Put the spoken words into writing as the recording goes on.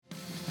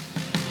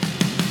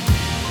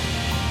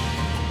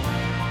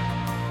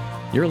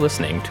You're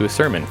listening to a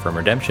sermon from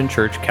Redemption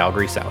Church,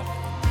 Calgary South.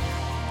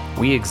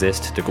 We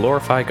exist to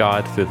glorify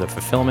God through the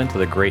fulfillment of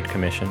the Great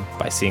Commission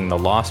by seeing the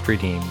lost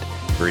redeemed,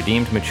 the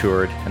redeemed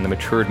matured, and the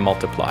matured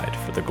multiplied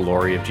for the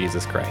glory of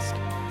Jesus Christ.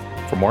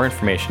 For more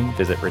information,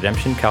 visit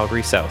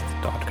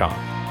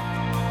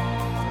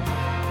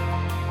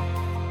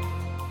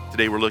redemptioncalgarysouth.com.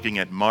 Today we're looking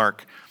at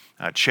Mark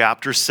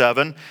chapter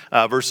 7,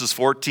 verses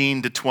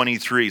 14 to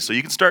 23. So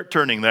you can start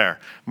turning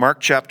there. Mark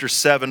chapter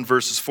 7,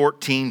 verses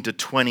 14 to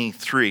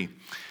 23.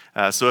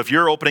 So if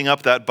you're opening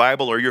up that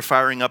Bible or you're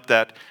firing up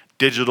that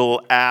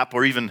digital app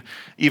or even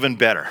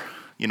better,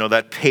 you know,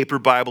 that paper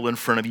Bible in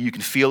front of you, you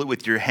can feel it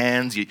with your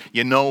hands.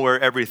 You know where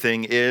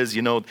everything is.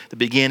 You know the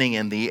beginning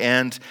and the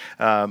end.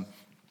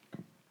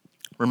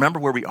 Remember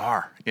where we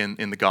are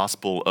in the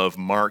Gospel of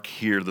Mark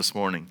here this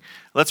morning.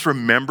 Let's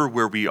remember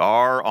where we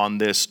are on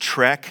this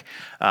trek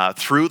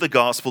through the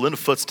Gospel in the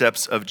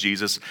footsteps of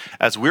Jesus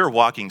as we're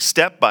walking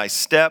step by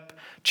step,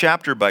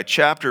 chapter by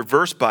chapter,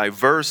 verse by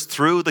verse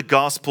through the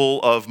Gospel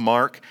of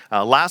Mark.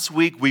 Last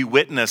week we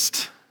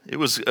witnessed, it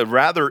was a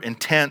rather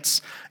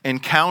intense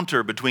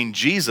encounter between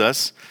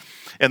Jesus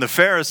and the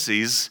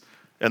Pharisees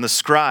and the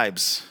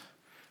scribes.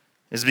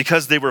 It's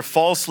because they were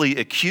falsely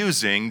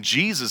accusing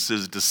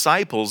Jesus'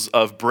 disciples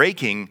of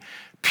breaking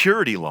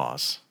purity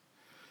laws.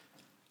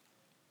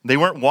 They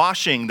weren't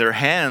washing their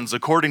hands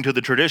according to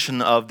the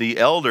tradition of the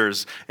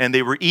elders, and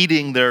they were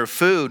eating their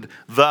food.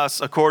 Thus,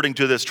 according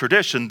to this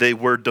tradition, they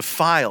were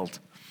defiled.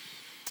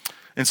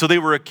 And so they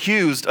were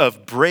accused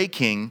of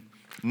breaking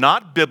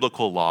not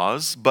biblical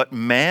laws, but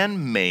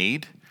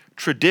man-made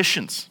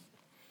traditions.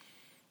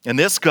 And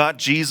this got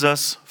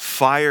Jesus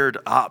fired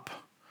up.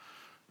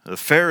 The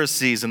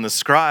Pharisees and the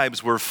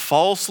scribes were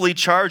falsely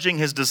charging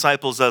his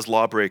disciples as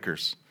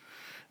lawbreakers.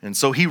 And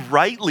so he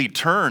rightly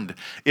turned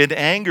in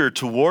anger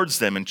towards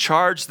them and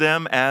charged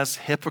them as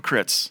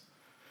hypocrites.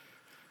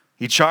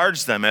 He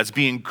charged them as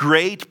being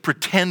great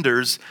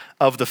pretenders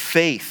of the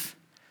faith.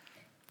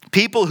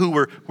 People who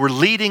were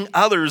leading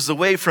others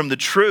away from the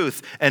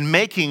truth and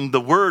making the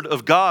word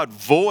of God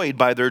void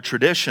by their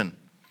tradition,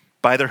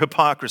 by their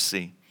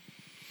hypocrisy.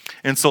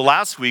 And so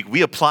last week,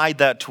 we applied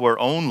that to our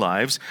own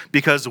lives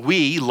because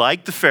we,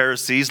 like the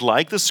Pharisees,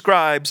 like the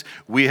scribes,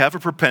 we have a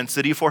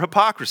propensity for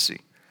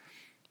hypocrisy.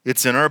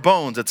 It's in our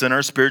bones. It's in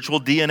our spiritual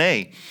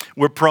DNA.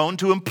 We're prone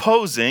to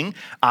imposing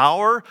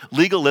our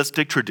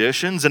legalistic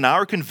traditions and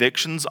our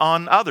convictions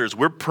on others.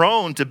 We're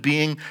prone to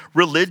being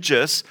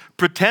religious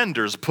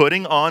pretenders,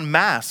 putting on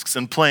masks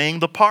and playing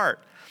the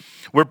part.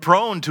 We're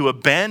prone to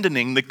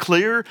abandoning the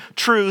clear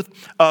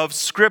truth of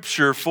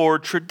Scripture for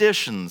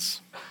traditions.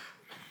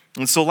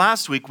 And so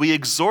last week, we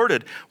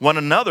exhorted one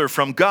another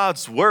from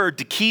God's word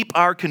to keep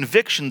our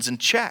convictions in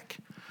check,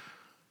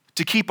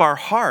 to keep our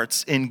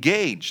hearts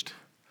engaged,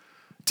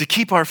 to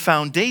keep our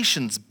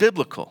foundations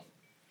biblical.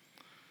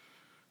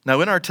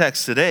 Now, in our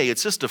text today,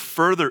 it's just a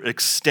further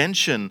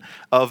extension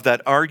of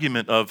that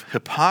argument of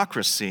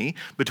hypocrisy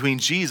between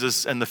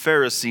Jesus and the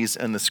Pharisees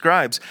and the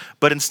scribes.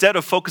 But instead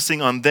of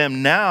focusing on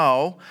them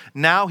now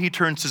he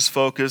turns his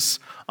focus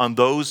on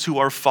those who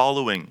are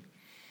following.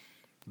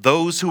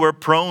 Those who are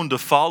prone to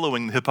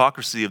following the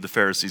hypocrisy of the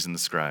Pharisees and the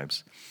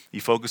scribes. He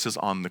focuses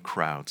on the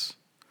crowds.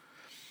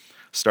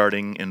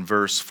 Starting in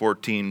verse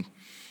 14,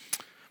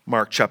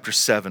 Mark chapter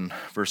 7,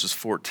 verses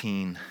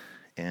 14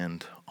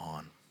 and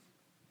on.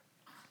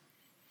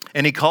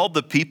 And he called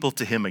the people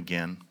to him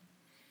again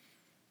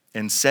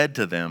and said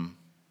to them,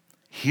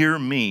 "Hear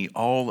me,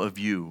 all of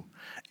you,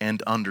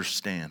 and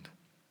understand.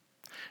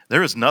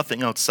 There is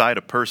nothing outside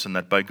a person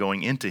that by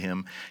going into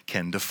him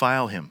can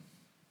defile him.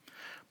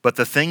 But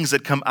the things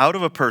that come out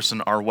of a person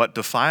are what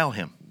defile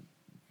him."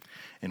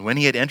 And when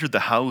he had entered the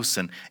house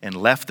and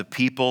left the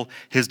people,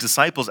 his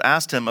disciples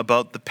asked him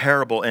about the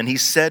parable, and he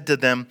said to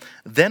them,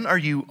 "Then are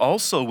you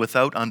also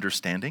without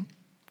understanding?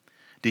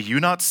 Do you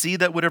not see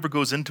that whatever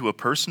goes into a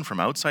person from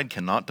outside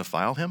cannot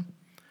defile him?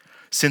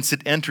 Since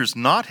it enters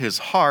not his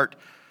heart,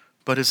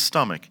 but his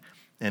stomach,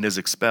 and is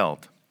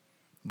expelled."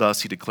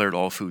 Thus he declared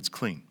all foods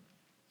clean.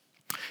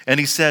 And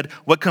he said,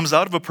 "What comes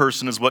out of a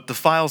person is what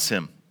defiles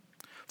him.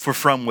 For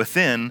from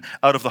within,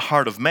 out of the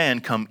heart of man,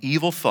 come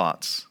evil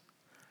thoughts,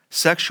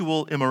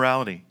 sexual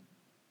immorality,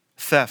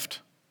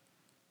 theft,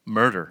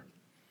 murder,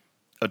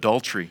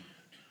 adultery,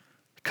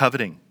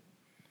 coveting,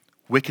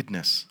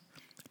 wickedness,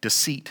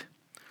 deceit,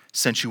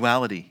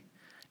 sensuality,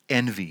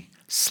 envy,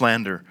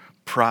 slander,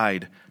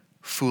 pride,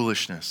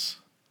 foolishness.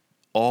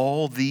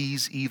 All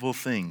these evil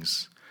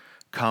things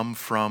come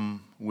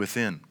from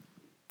within,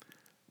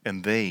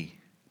 and they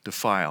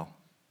defile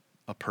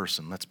a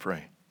person." Let's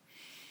pray.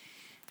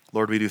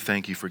 Lord, we do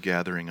thank you for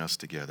gathering us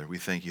together. We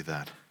thank you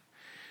that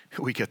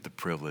we get the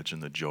privilege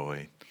and the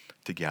joy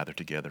to gather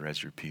together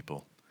as your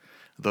people,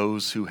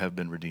 those who have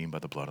been redeemed by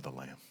the blood of the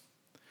Lamb.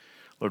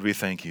 Lord, we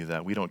thank you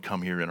that we don't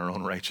come here in our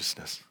own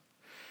righteousness,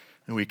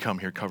 and we come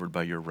here covered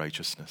by your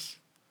righteousness.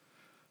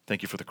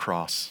 Thank you for the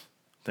cross.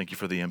 Thank you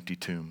for the empty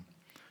tomb.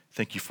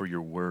 Thank you for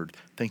your word.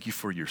 Thank you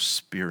for your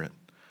Spirit.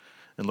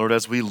 And Lord,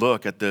 as we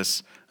look at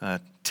this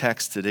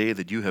text today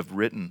that you have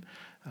written,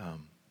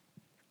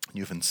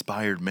 You've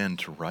inspired men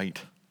to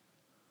write.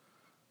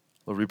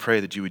 Lord, we pray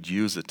that you would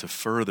use it to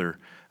further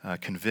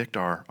convict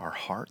our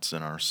hearts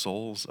and our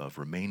souls of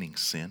remaining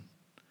sin.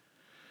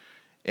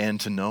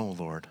 And to know,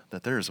 Lord,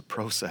 that there is a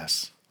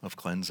process of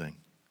cleansing.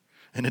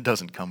 And it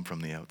doesn't come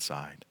from the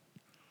outside.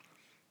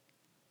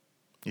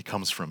 It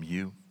comes from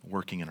you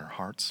working in our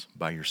hearts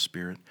by your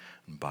Spirit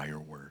and by your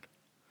word.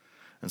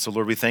 And so,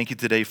 Lord, we thank you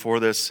today for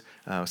this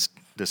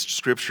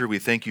scripture. We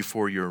thank you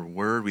for your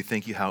word. We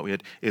thank you how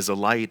it is a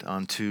light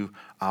unto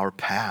our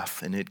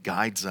path and it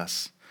guides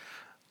us.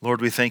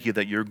 Lord, we thank you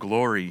that your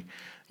glory,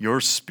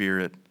 your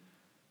Spirit,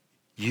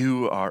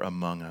 you are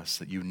among us,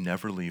 that you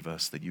never leave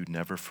us, that you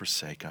never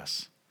forsake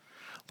us.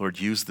 Lord,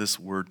 use this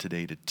word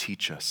today to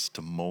teach us,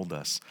 to mold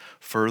us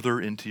further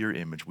into your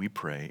image, we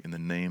pray, in the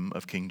name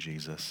of King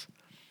Jesus.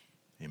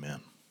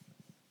 Amen.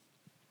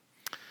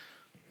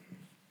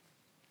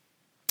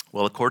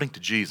 Well, according to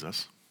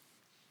Jesus,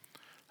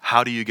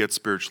 how do you get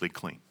spiritually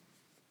clean?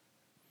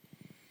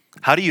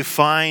 How do you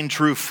find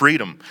true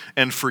freedom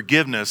and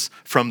forgiveness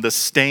from the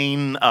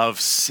stain of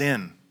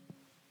sin?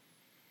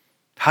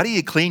 How do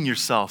you clean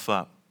yourself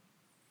up?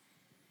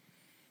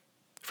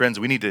 Friends,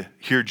 we need to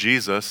hear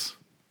Jesus.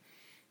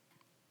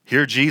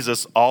 Hear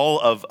Jesus, all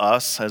of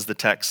us, as the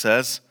text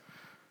says.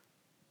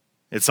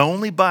 It's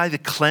only by the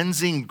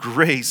cleansing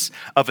grace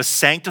of a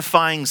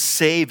sanctifying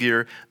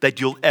Savior that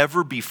you'll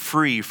ever be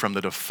free from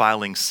the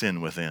defiling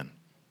sin within.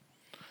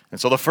 And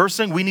so the first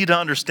thing we need to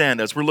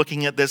understand as we're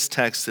looking at this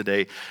text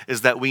today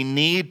is that we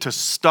need to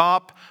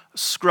stop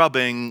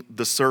scrubbing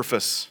the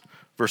surface.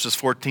 Verses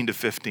 14 to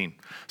 15.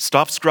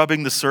 Stop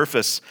scrubbing the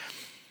surface.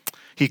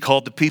 He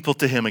called the people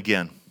to him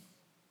again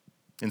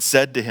and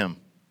said to him,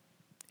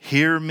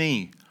 "Hear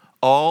me,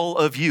 all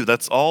of you,"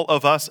 that's all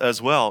of us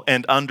as well,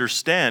 "and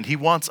understand." He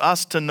wants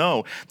us to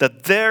know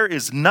that there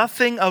is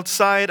nothing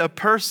outside a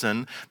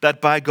person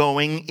that by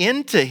going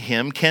into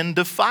him can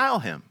defile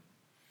him.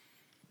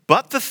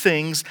 But the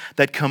things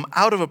that come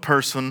out of a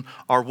person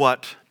are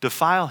what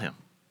defile him.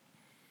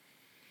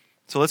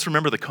 So let's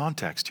remember the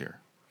context here.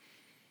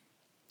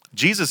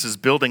 Jesus is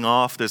building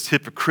off this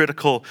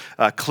hypocritical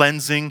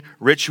cleansing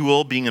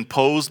ritual being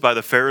imposed by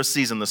the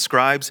Pharisees and the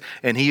scribes,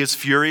 and he is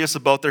furious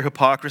about their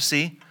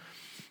hypocrisy.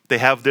 They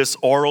have this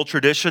oral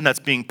tradition that's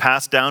being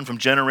passed down from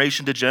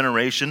generation to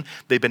generation.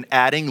 They've been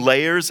adding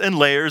layers and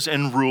layers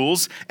and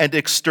rules and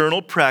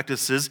external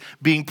practices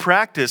being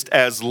practiced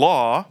as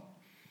law.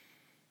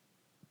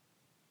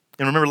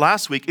 And remember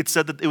last week, it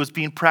said that it was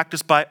being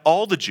practiced by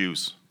all the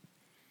Jews.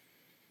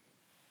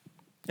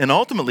 And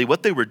ultimately,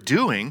 what they were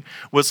doing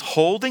was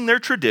holding their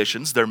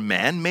traditions, their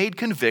man-made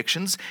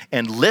convictions,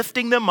 and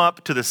lifting them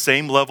up to the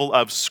same level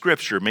of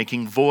Scripture,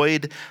 making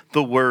void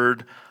the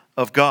Word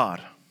of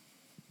God.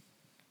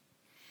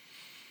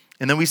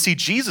 And then we see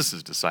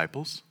Jesus'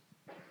 disciples.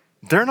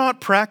 They're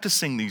not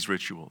practicing these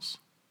rituals.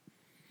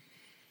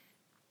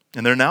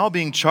 And they're now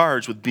being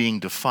charged with being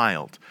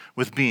defiled,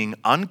 with being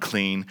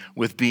unclean,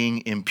 with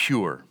being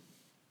impure.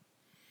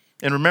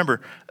 And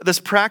remember, this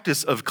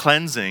practice of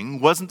cleansing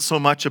wasn't so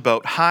much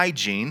about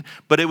hygiene,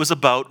 but it was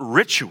about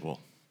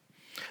ritual.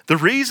 The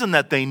reason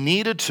that they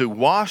needed to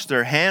wash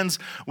their hands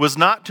was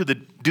not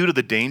due to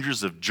the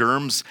dangers of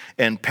germs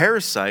and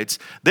parasites.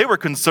 They were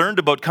concerned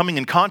about coming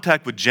in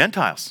contact with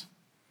Gentiles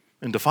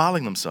and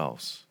defiling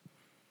themselves.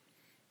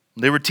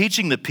 They were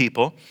teaching the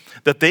people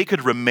that they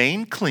could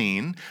remain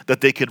clean,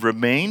 that they could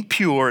remain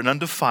pure and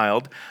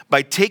undefiled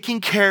by taking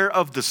care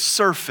of the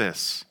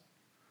surface,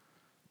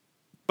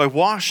 by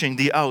washing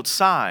the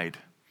outside.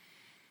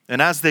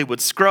 And as they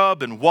would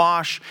scrub and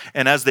wash,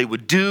 and as they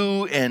would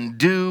do and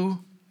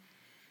do,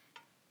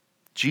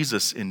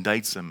 Jesus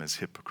indicts them as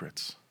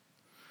hypocrites.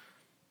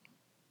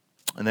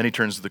 And then he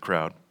turns to the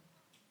crowd.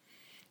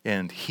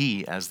 And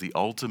he, as the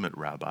ultimate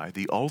rabbi,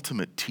 the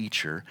ultimate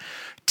teacher,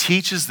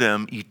 teaches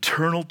them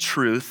eternal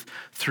truth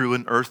through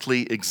an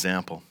earthly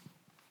example.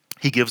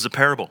 He gives a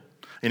parable,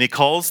 and he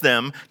calls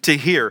them to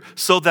hear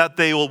so that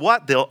they will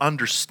what? They'll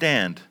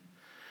understand.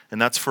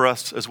 And that's for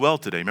us as well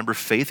today. Remember,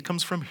 faith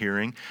comes from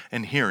hearing,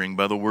 and hearing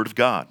by the word of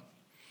God.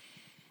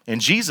 And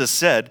Jesus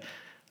said,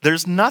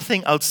 there's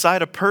nothing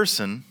outside a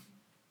person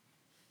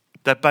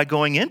that by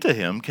going into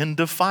him can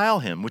defile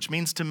him, which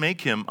means to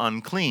make him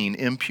unclean,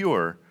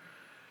 impure.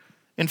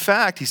 In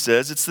fact, he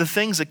says, it's the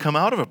things that come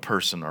out of a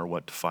person are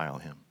what defile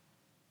him.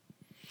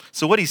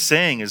 So what he's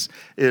saying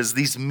is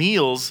these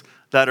meals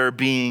that are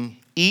being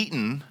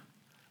eaten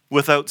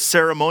without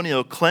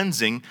ceremonial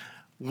cleansing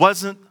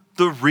wasn't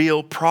the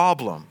real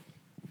problem.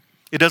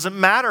 It doesn't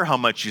matter how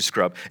much you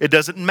scrub. It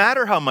doesn't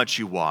matter how much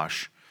you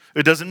wash.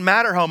 It doesn't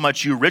matter how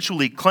much you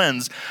ritually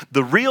cleanse.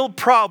 The real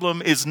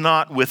problem is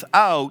not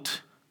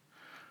without.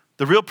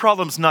 The real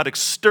problem is not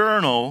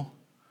external.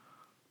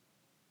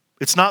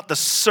 It's not the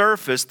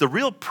surface. The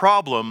real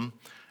problem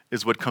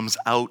is what comes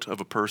out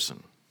of a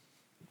person.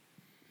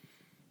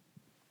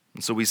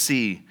 And so we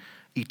see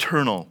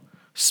eternal,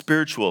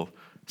 spiritual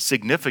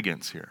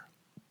significance here.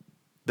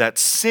 That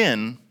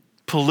sin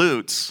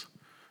pollutes,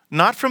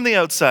 not from the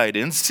outside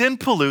in. Sin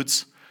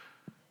pollutes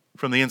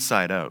from the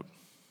inside out.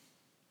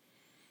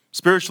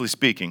 Spiritually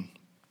speaking,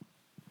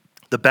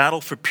 The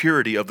battle for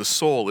purity of the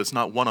soul is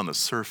not won on the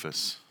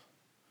surface.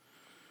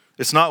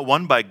 It's not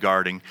won by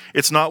guarding.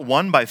 It's not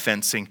won by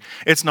fencing.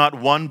 It's not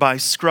won by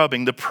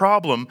scrubbing. The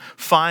problem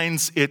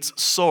finds its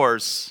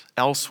source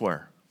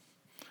elsewhere.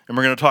 And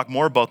we're going to talk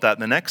more about that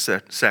in the next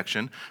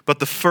section. But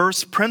the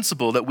first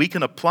principle that we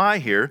can apply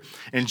here,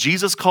 and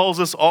Jesus calls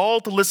us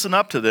all to listen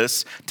up to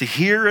this, to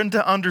hear and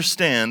to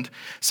understand,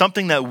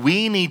 something that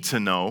we need to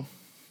know,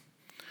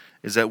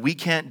 is that we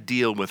can't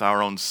deal with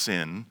our own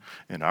sin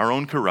and our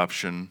own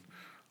corruption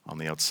on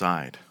the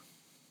outside.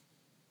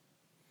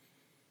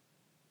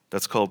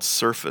 That's called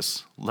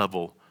surface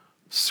level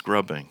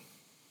scrubbing.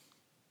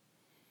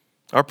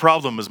 Our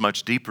problem is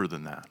much deeper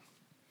than that.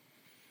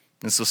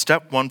 And so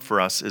step one for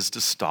us is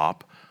to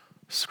stop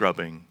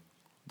scrubbing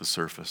the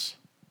surface.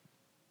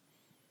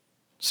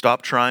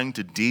 Stop trying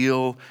to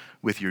deal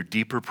with your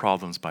deeper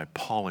problems by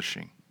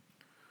polishing,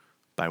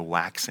 by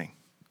waxing,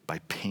 by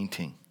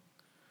painting,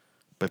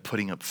 by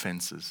putting up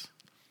fences,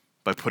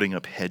 by putting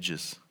up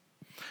hedges.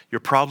 Your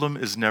problem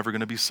is never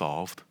going to be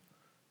solved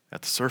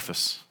at the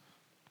surface.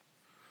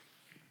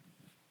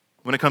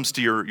 When it comes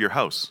to your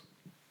house,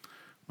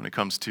 when it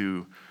comes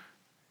to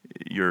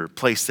your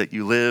place that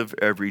you live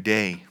every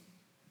day,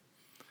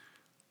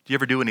 do you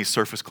ever do any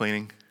surface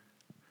cleaning?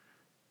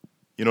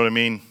 You know what I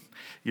mean?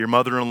 Your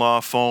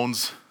mother-in-law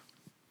phones,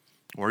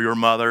 or your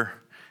mother,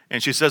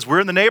 and she says, we're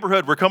in the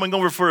neighborhood, we're coming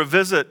over for a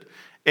visit,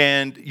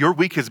 and your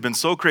week has been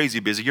so crazy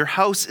busy, your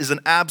house is an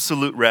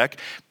absolute wreck,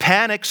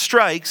 panic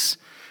strikes,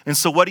 and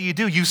so what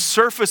do? You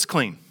surface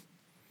clean.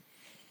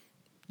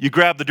 You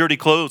grab the dirty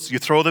clothes, you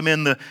throw them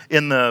in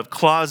the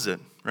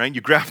closet, right?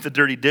 You grab the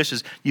dirty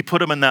dishes, you put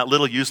them in that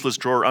little useless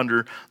drawer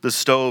under the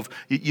stove.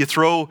 You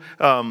throw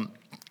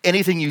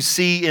anything you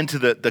see into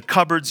the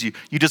cupboards. You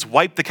just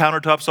wipe the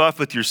countertops off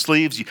with your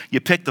sleeves. You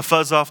pick the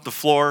fuzz off the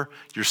floor.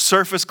 You're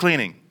surface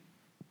cleaning.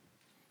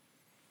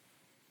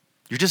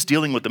 You're just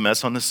dealing with the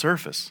mess on the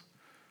surface.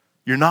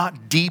 You're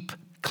not deep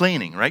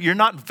cleaning, right? You're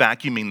not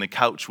vacuuming the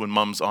couch when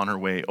mom's on her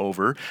way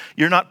over.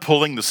 You're not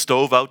pulling the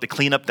stove out to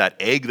clean up that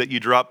egg that you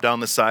dropped down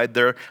the side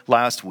there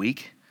last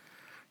week.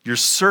 You're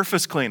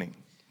surface cleaning.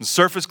 And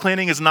surface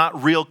cleaning is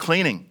not real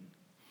cleaning.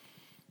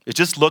 It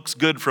just looks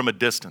good from a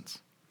distance.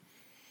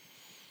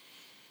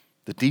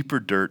 The deeper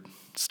dirt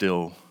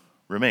still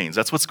remains.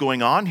 That's what's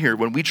going on here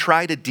when we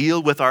try to deal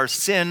with our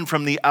sin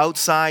from the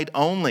outside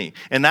only.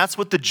 And that's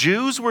what the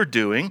Jews were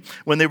doing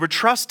when they were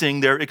trusting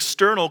their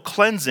external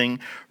cleansing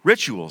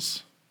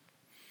rituals.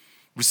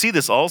 We see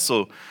this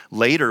also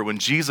later when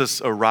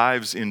Jesus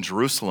arrives in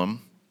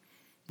Jerusalem,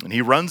 and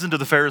he runs into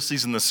the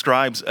Pharisees and the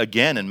scribes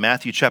again in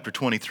Matthew chapter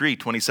 23,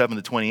 27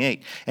 to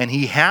 28. And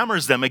he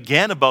hammers them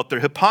again about their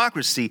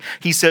hypocrisy.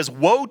 He says,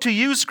 woe to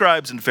you,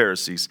 scribes and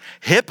Pharisees,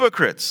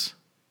 hypocrites!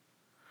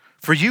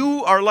 For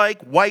you are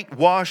like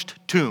whitewashed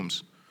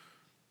tombs,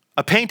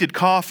 a painted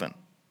coffin,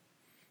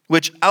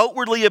 which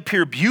outwardly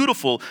appear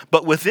beautiful,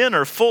 but within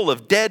are full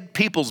of dead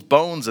people's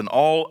bones and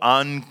all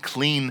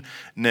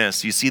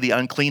uncleanness. You see, the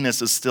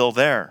uncleanness is still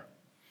there.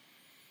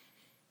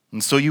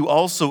 And so you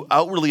also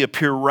outwardly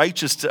appear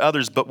righteous to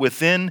others, but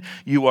within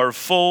you are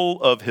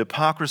full of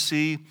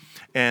hypocrisy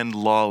and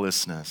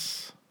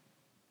lawlessness.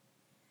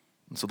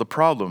 And so the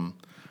problem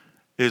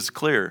is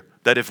clear,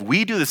 that if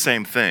we do the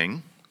same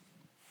thing,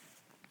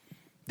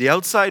 the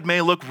outside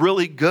may look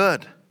really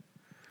good.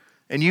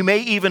 And you may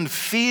even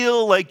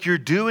feel like you're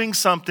doing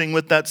something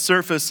with that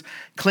surface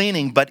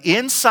cleaning, but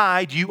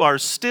inside you are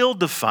still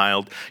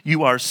defiled,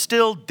 you are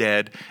still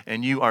dead,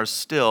 and you are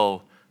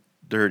still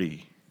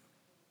dirty.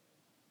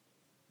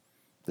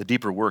 The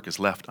deeper work is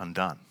left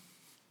undone.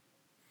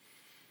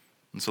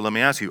 And so let me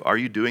ask you, are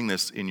you doing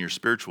this in your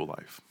spiritual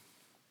life?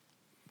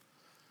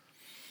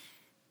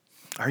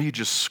 Are you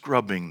just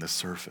scrubbing the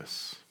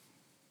surface?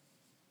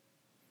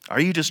 Are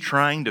you just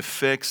trying to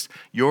fix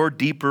your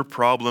deeper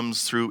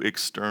problems through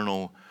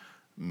external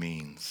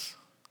means?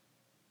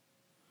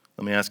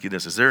 Let me ask you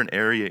this. Is there an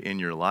area in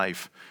your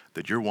life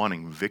that you're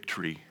wanting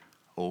victory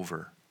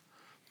over?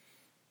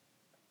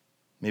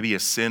 Maybe a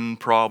sin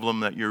problem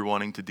that you're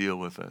wanting to deal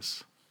with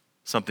this.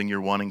 Something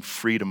you're wanting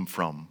freedom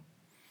from.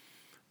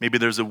 Maybe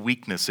there's a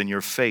weakness in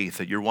your faith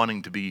that you're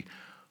wanting to be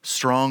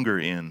stronger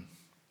in.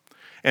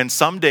 And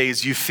some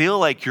days you feel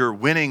like you're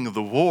winning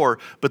the war,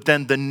 but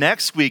then the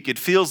next week it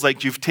feels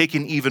like you've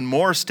taken even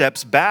more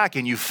steps back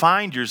and you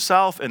find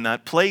yourself in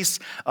that place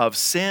of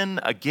sin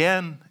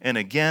again and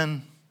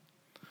again.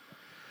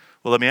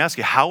 Well, let me ask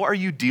you, how are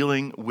you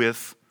dealing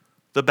with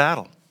the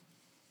battle?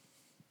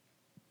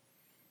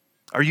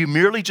 Are you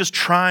merely just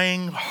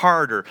trying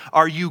harder?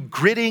 Are you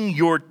gritting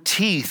your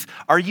teeth?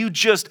 Are you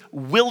just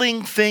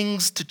willing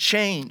things to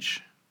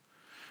change?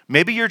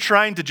 Maybe you're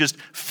trying to just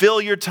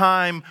fill your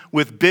time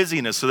with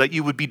busyness so that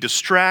you would be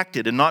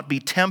distracted and not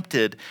be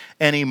tempted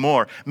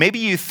anymore. Maybe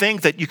you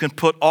think that you can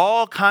put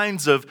all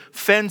kinds of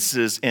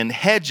fences and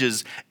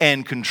hedges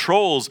and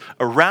controls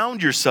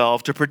around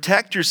yourself to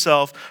protect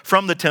yourself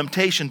from the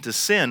temptation to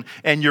sin,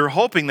 and you're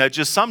hoping that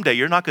just someday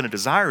you're not going to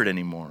desire it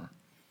anymore.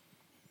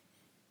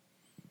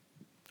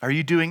 Are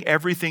you doing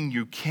everything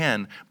you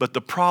can, but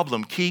the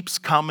problem keeps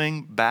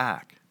coming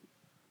back?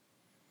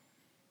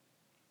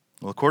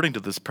 Well, according to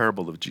this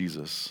parable of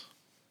Jesus,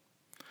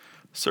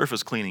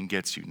 surface cleaning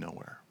gets you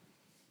nowhere.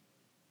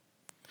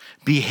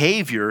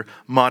 Behavior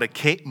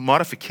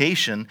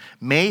modification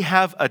may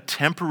have a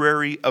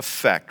temporary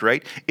effect,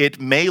 right? It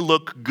may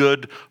look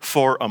good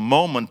for a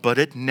moment, but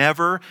it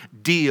never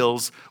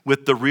deals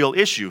with the real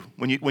issue.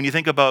 When you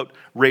think about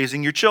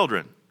raising your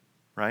children,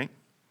 right?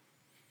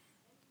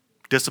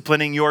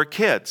 Disciplining your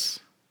kids,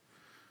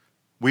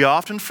 we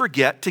often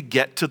forget to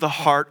get to the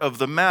heart of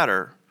the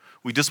matter.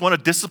 We just want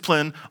to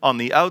discipline on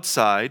the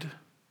outside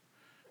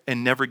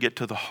and never get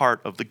to the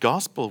heart of the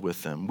gospel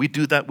with them. We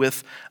do that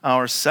with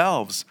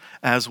ourselves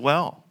as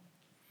well.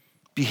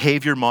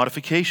 Behavior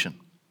modification.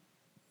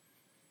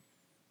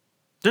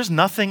 There's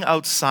nothing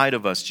outside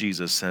of us,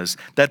 Jesus says,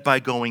 that by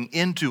going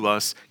into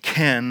us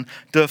can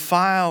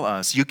defile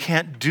us. You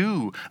can't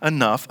do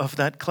enough of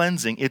that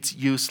cleansing. It's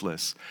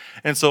useless.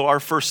 And so our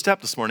first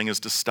step this morning is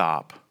to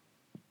stop.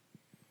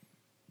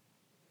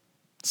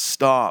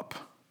 Stop.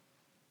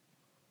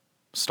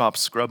 Stop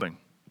scrubbing.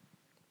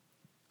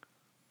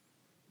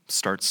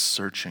 Start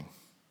searching.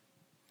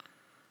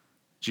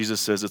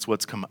 Jesus says it's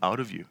what's come out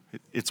of you.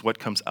 It's what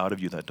comes out of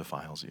you that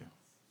defiles you.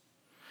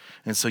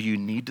 And so you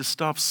need to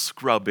stop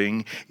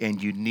scrubbing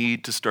and you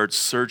need to start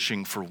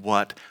searching for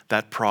what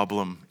that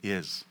problem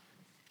is.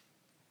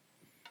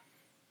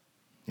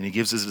 And he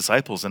gives his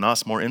disciples and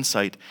us more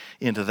insight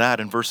into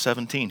that in verse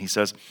 17. He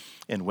says,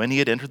 "And when he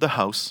had entered the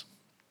house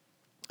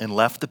and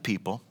left the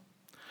people,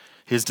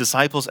 his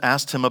disciples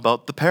asked him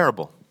about the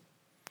parable.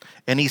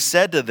 And he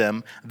said to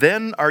them,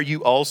 'Then are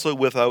you also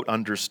without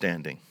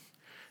understanding?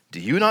 Do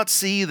you not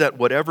see that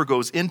whatever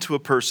goes into a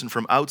person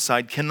from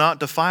outside cannot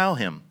defile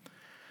him?'"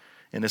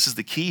 And this is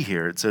the key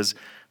here. It says,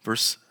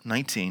 verse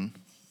 19,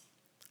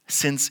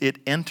 "Since it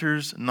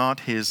enters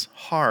not his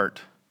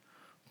heart,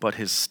 but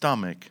his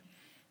stomach,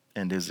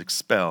 and is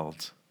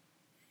expelled.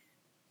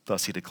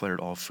 Thus he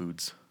declared all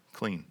foods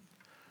clean."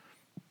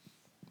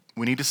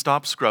 We need to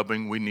stop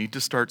scrubbing, we need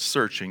to start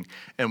searching,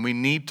 and we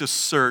need to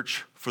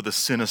search for the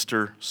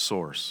sinister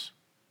source.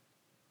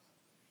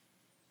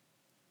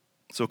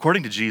 So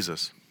according to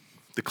Jesus,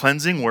 the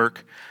cleansing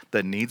work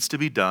that needs to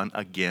be done,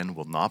 again,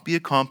 will not be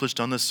accomplished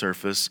on the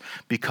surface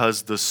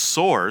because the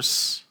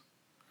source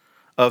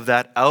of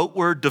that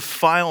outward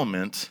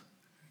defilement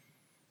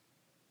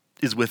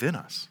is within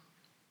us.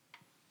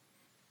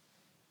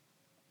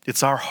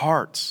 It's our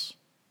hearts.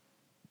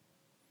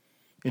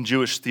 In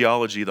Jewish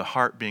theology, the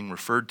heart being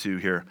referred to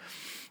here,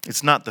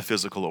 it's not the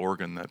physical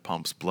organ that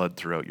pumps blood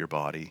throughout your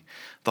body.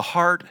 The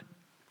heart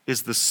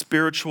is the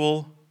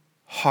spiritual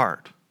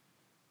heart,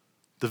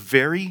 the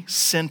very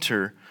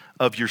center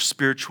of your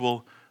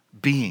spiritual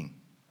being.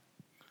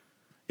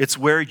 It's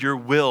where your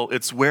will,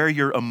 it's where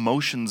your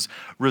emotions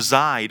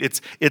reside.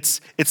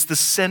 It's the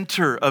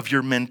center of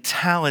your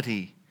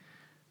mentality.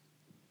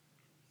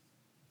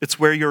 It's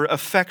where your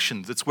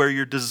affections, it's where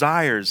your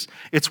desires,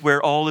 it's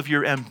where all of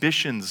your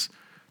ambitions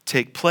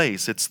take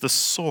place. It's the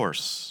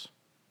source.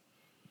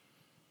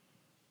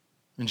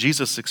 And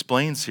Jesus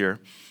explains here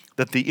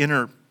that the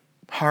inner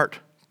heart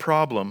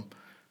problem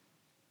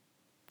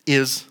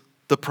is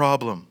the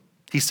problem.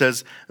 He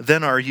says,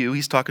 "Then are you,"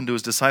 he's talking to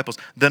his disciples,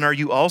 "then are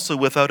you also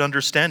without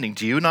understanding?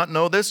 Do you not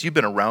know this? You've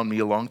been around me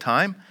a long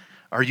time.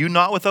 Are you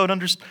not without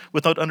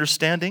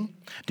understanding?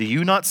 Do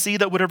you not see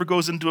that whatever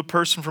goes into a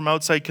person from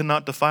outside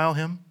cannot defile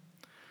him?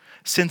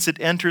 Since it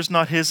enters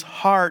not his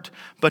heart,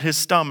 but his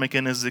stomach,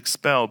 and is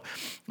expelled."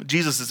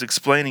 Jesus is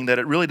explaining that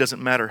it really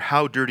doesn't matter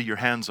how dirty your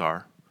hands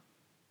are.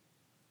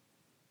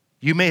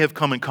 You may have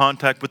come in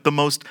contact with the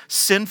most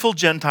sinful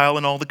Gentile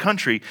in all the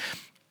country.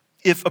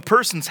 If a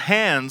person's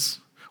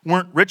hands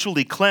weren't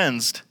ritually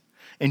cleansed,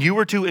 and you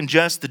were to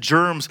ingest the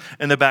germs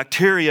and the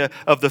bacteria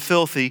of the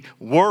filthy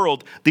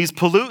world, these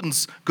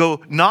pollutants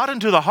go not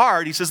into the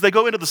heart. He says they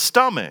go into the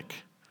stomach.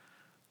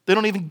 They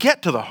don't even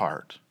get to the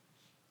heart.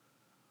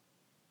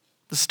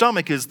 The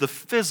stomach is the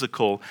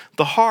physical.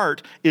 The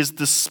heart is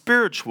the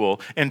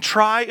spiritual. And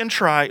try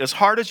as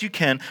hard as you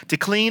can to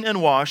clean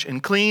and wash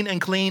and clean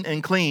and clean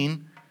and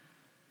clean.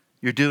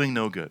 You're doing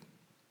no good.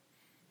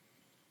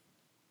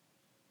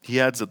 He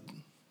adds that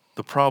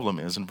the problem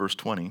is in verse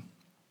 20.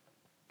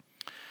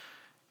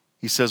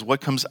 He says,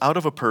 "What comes out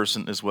of a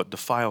person is what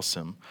defiles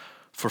him.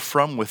 For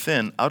from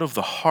within, out of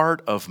the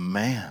heart of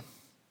man,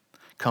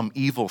 come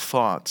evil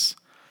thoughts,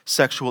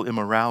 sexual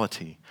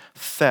immorality,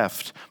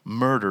 theft,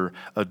 murder,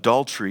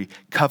 adultery,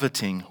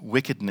 coveting,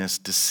 wickedness,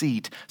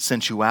 deceit,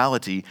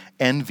 sensuality,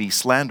 envy,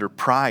 slander,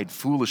 pride,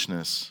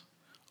 foolishness.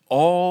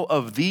 All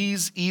of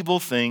these evil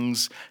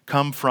things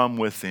come from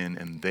within,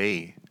 and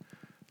they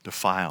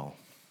defile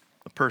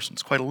a person."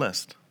 It's quite a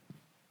list.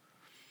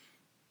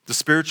 The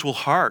spiritual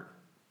heart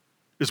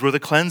is where the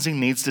cleansing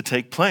needs to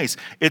take place.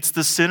 It's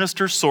the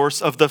sinister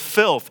source of the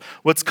filth.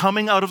 What's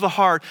coming out of the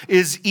heart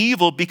is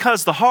evil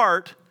because the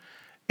heart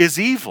is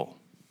evil.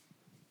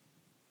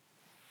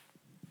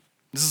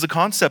 This is a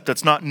concept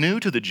that's not new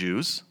to the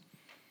Jews.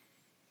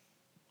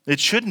 It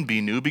shouldn't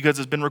be new because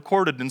it's been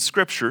recorded in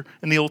Scripture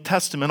in the Old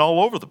Testament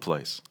all over the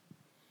place.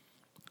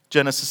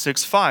 Genesis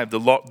 6:5,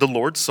 the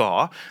Lord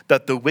saw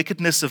that the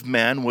wickedness of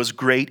man was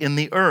great in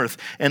the earth,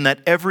 and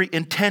that every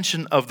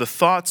intention of the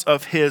thoughts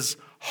of his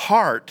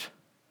heart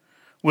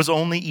was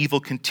only evil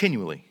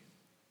continually.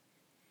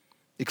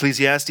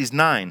 Ecclesiastes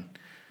 9,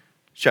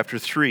 chapter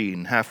 3,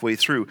 and halfway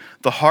through,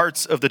 the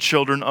hearts of the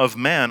children of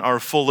man are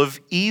full of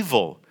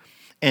evil,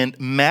 and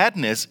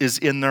madness is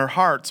in their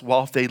hearts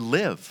while they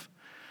live.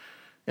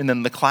 And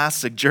then the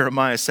classic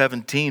Jeremiah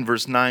 17,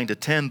 verse 9 to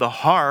 10, the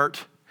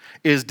heart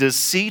is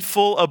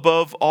deceitful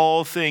above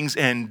all things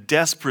and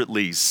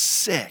desperately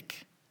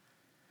sick.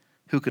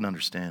 Who can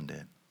understand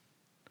it?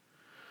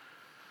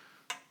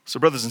 So,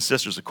 brothers and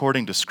sisters,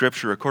 according to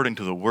Scripture, according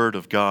to the Word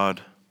of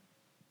God,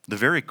 the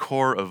very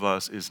core of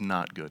us is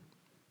not good.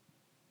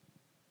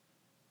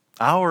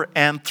 Our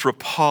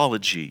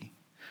anthropology,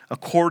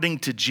 according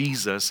to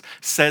Jesus,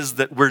 says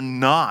that we're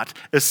not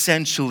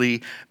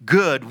essentially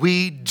good.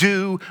 We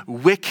do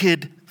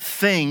wicked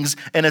things,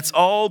 and it's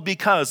all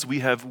because we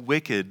have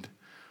wicked,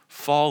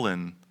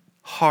 fallen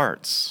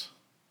hearts.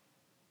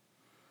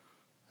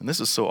 And this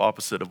is so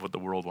opposite of what the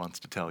world wants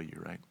to tell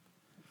you, right?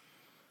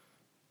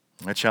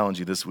 I challenge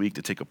you this week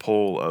to take a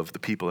poll of the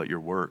people at your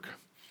work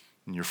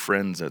and your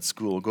friends at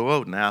school. Go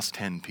out and ask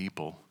 10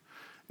 people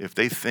if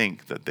they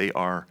think that they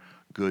are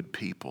good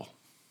people.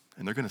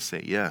 And they're going to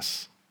say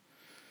yes.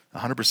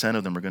 100%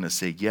 of them are going to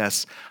say,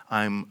 yes,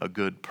 I'm a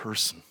good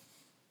person.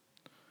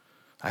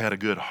 I got a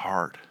good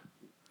heart.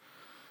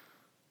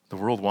 The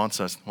world wants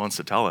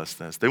to tell us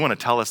this. They want to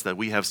tell us that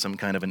we have some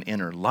kind of an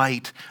inner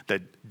light,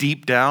 that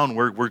deep down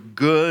we're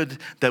good,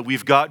 that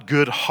we've got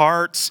good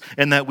hearts,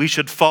 and that we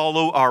should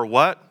follow our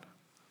what?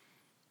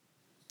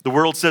 The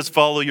world says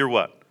follow your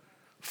what?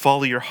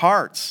 Follow your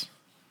hearts.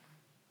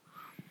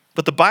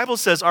 But the Bible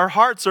says our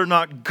hearts are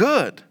not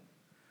good.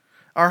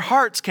 Our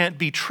hearts can't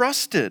be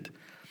trusted.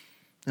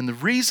 And the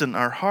reason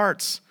our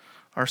hearts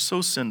are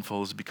so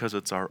sinful is because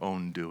it's our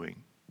own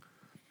doing.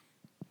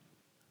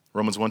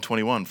 Romans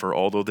 1:21, for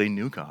although they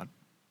knew God,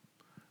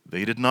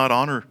 they did not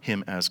honor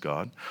him as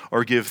God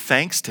or give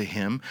thanks to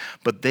him,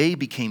 but they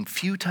became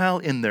futile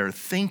in their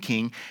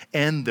thinking,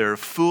 and their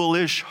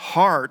foolish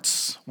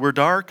hearts were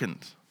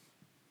darkened.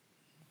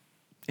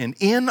 And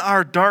in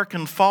our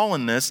darkened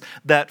fallenness,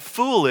 that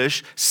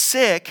foolish,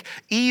 sick,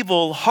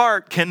 evil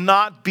heart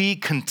cannot be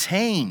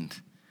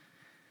contained.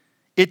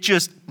 It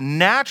just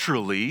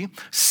naturally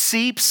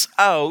seeps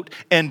out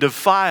and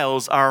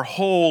defiles our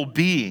whole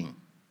being.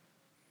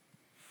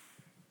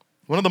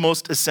 One of the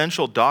most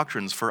essential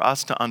doctrines for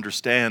us to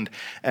understand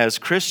as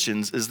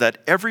Christians is that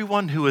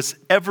everyone who has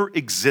ever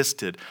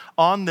existed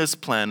on this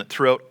planet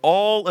throughout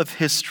all of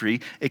history,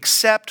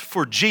 except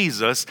for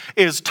Jesus,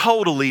 is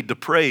totally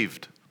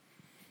depraved.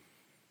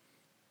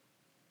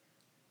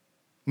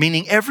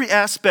 Meaning every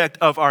aspect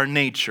of our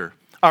nature,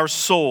 our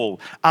soul,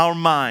 our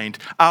mind,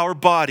 our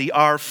body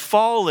are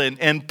fallen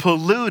and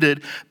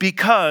polluted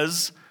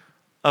because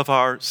of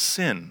our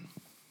sin.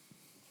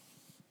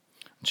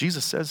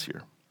 Jesus says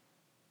here,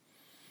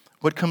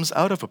 what comes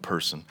out of a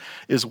person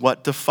is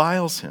what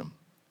defiles him.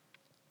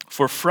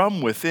 For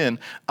from within,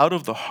 out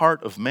of the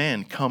heart of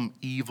man, come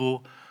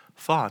evil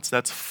thoughts.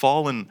 That's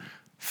fallen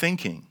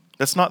thinking.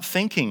 That's not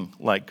thinking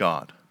like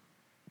God.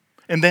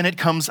 And then it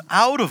comes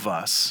out of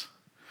us.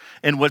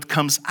 And what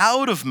comes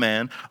out of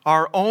man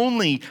are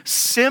only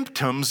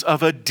symptoms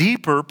of a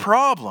deeper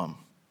problem.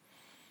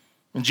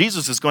 And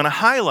Jesus is going to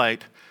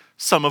highlight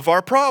some of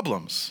our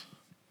problems.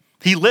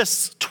 He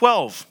lists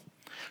 12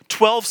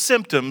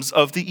 symptoms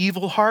of the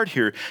evil heart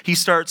here. He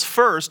starts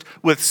first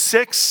with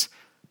 6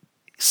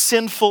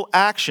 sinful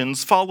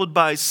actions followed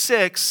by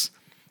 6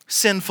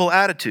 sinful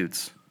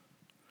attitudes.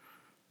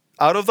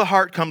 Out of the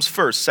heart comes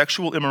first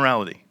sexual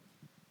immorality.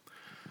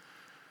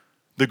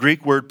 The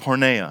Greek word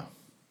porneia,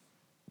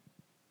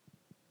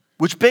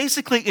 which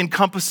basically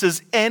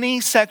encompasses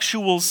any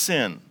sexual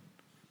sin,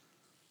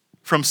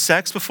 from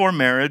sex before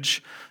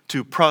marriage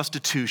to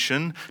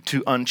prostitution,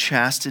 to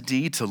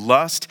unchastity, to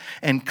lust,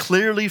 and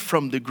clearly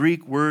from the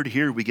Greek word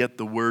here we get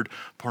the word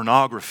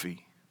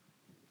pornography.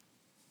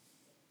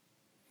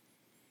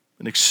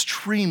 An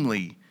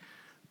extremely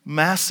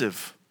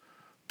massive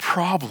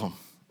problem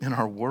in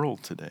our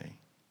world today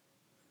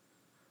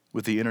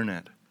with the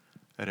internet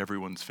at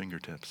everyone's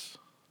fingertips.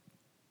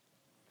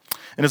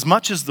 And as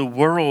much as the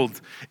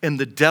world and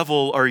the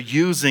devil are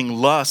using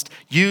lust,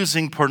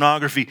 using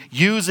pornography,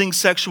 using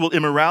sexual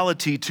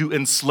immorality to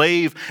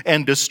enslave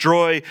and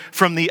destroy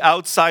from the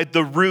outside,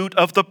 the root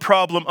of the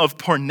problem of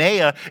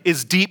porneia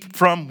is deep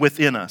from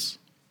within us.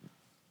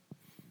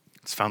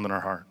 It's found in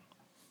our heart.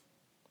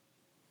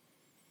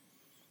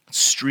 It's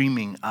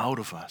streaming out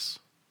of us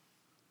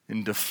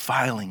and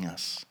defiling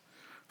us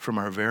from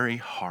our very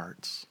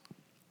hearts.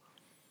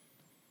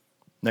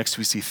 Next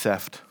we see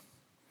theft,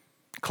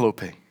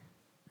 klope.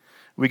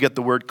 We get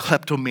the word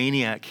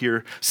kleptomaniac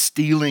here,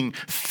 stealing,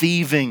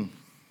 thieving,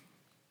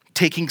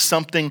 taking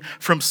something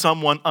from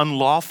someone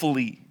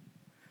unlawfully,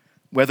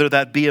 whether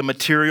that be a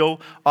material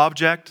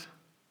object,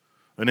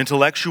 an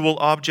intellectual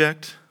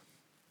object.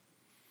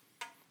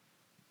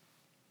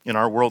 In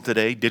our world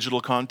today,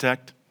 digital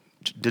content,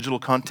 digital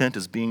content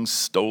is being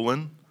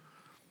stolen.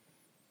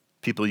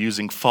 People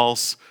using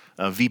false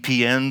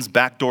VPNs,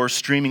 backdoor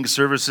streaming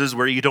services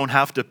where you don't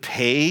have to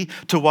pay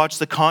to watch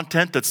the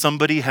content that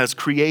somebody has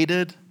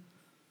created.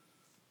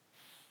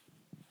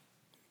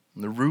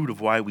 And the root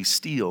of why we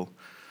steal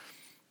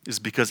is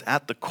because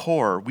at the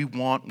core, we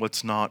want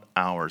what's not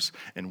ours,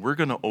 and we're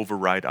going to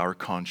override our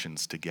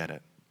conscience to get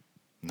it.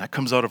 And that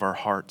comes out of our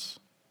hearts.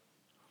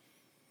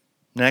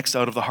 Next,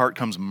 out of the heart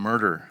comes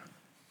murder.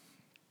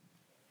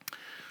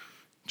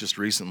 Just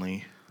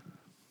recently,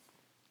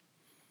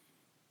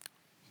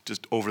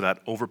 just over that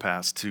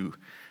overpass to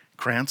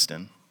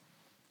Cranston,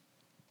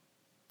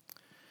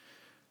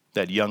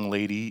 that young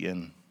lady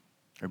and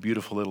her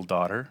beautiful little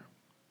daughter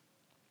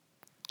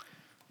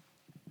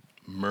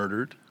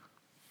murdered,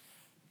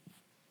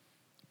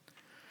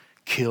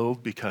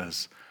 killed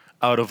because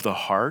out of the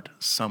heart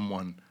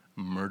someone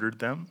murdered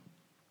them.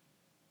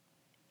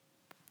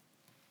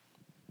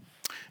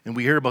 And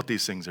we hear about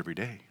these things every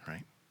day,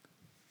 right?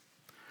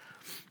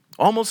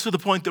 Almost to the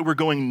point that we're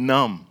going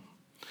numb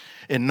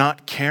and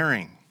not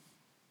caring.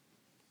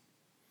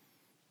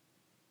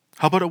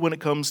 How about it when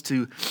it comes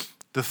to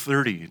the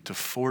 30 to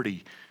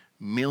 40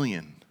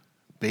 million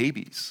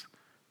babies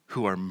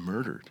who are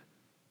murdered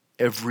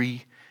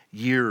every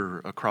year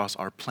across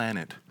our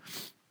planet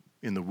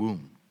in the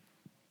womb?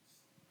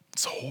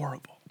 It's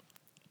horrible.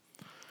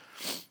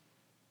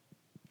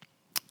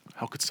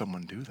 How could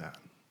someone do that?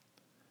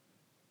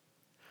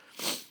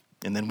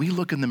 And then we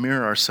look in the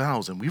mirror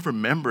ourselves and we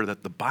remember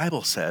that the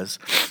Bible says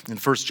in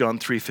 1 John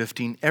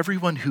 3:15,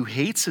 everyone who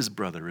hates his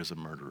brother is a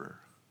murderer.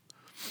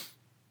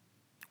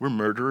 We're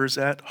murderers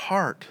at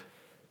heart.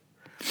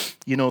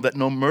 You know that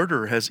no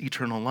murderer has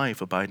eternal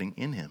life abiding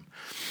in him.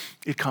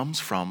 It comes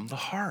from the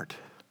heart.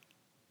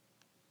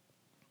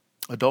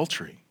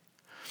 Adultery.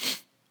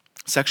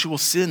 Sexual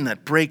sin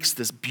that breaks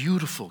this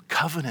beautiful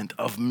covenant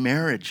of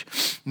marriage.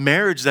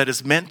 Marriage that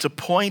is meant to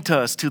point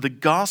us to the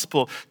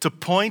gospel, to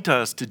point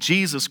us to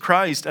Jesus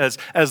Christ as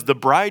the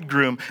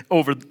bridegroom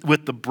over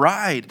with the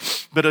bride.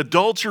 But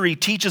adultery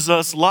teaches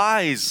us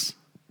lies.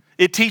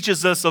 It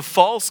teaches us a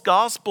false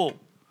gospel.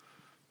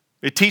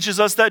 It teaches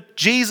us that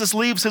Jesus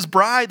leaves his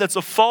bride. That's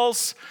a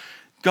false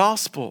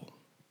gospel.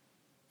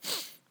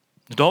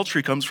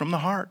 Adultery comes from the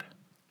heart.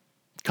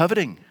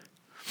 Coveting.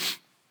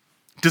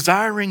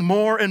 Desiring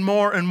more and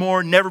more and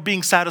more, never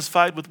being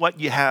satisfied with what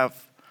you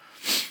have.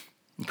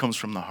 It comes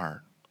from the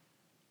heart.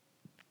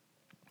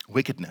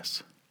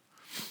 Wickedness.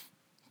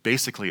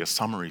 Basically a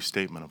summary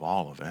statement of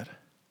all of it.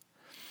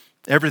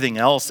 Everything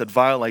else that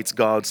violates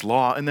God's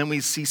law. And then we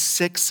see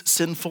 6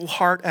 sinful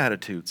heart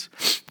attitudes.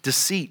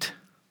 Deceit,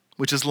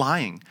 which is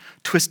lying.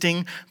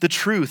 Twisting the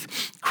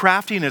truth.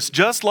 Craftiness,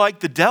 just like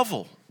the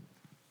devil.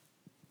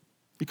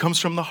 It comes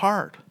from the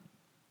heart.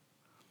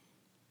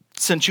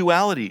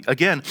 Sensuality,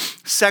 again,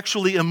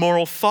 sexually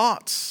immoral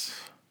thoughts,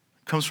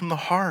 comes from the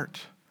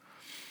heart.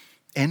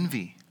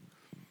 Envy,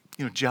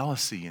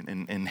 jealousy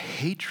and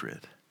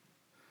hatred.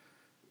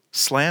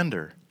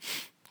 Slander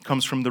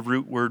comes from the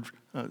root word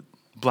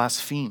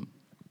blaspheme.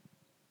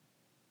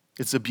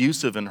 It's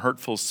abusive and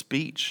hurtful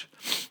speech.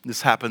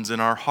 This happens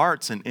in our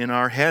hearts and in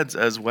our heads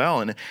as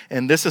well.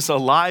 And this is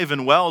alive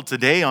and well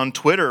today on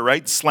Twitter,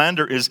 right?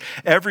 Slander is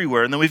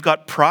everywhere. And then we've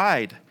got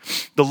pride,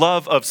 the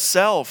love of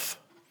self,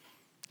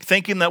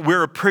 thinking that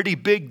we're a pretty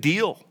big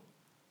deal,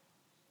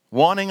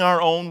 wanting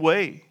our own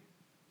way,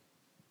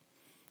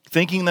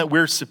 thinking that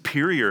we're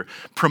superior,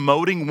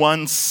 promoting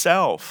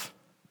oneself.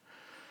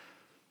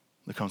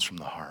 That comes from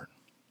the heart.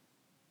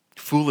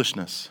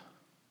 Foolishness.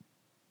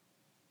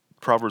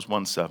 Proverbs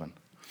 1:7.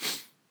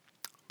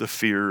 The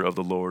fear of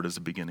the Lord is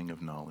the beginning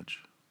of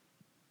knowledge.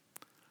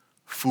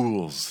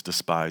 Fools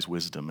despise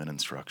wisdom and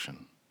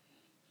instruction.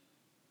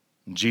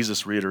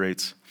 Jesus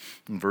reiterates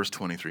in verse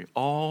 23,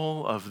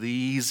 all of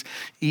these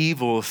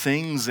evil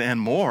things and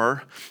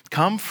more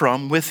come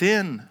from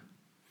within.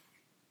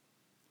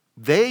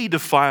 They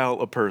defile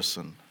a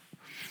person.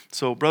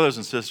 So, brothers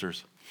and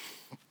sisters,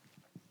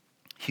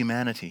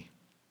 humanity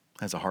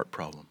has a heart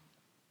problem.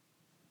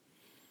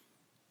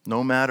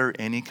 No matter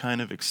any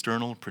kind of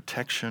external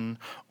protection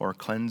or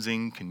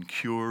cleansing can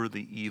cure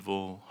the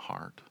evil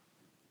heart.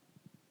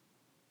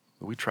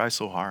 But we try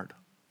so hard.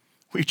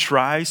 We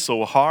try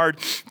so hard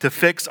to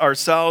fix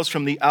ourselves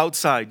from the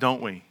outside,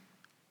 don't we?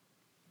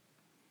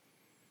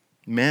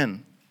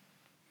 Men,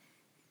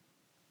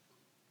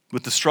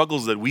 with the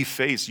struggles that we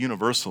face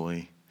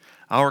universally,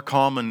 our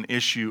common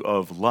issue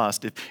of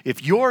lust,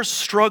 if you're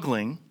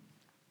struggling,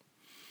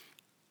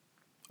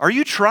 are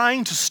you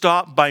trying to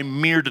stop by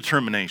mere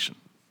determination?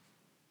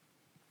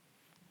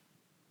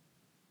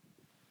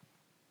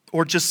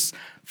 Or just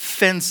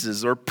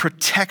fences or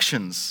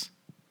protections?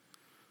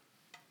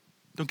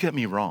 Don't get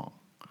me wrong.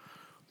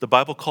 The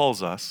Bible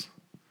calls us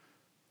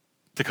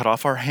to cut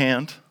off our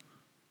hand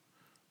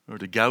or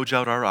to gouge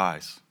out our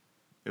eyes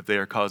if they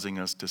are causing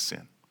us to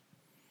sin.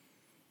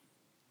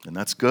 And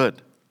that's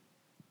good.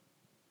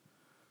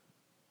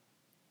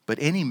 But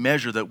any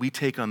measure that we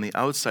take on the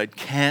outside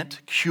can't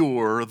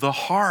cure the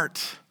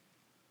heart.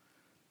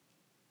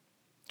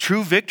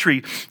 True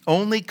victory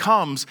only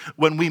comes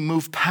when we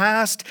move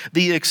past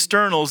the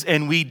externals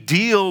and we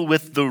deal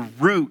with the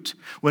root,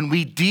 when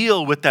we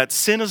deal with that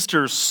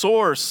sinister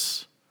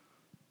source,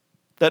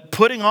 that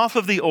putting off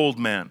of the old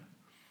man,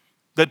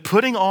 that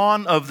putting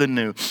on of the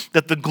new,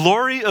 that the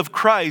glory of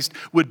Christ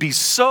would be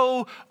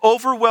so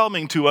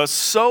overwhelming to us,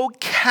 so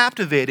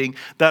captivating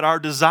that our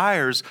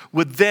desires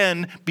would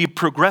then be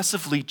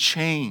progressively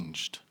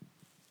changed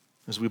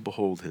as we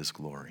behold his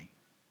glory.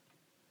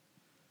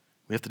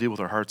 We have to deal with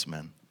our hearts,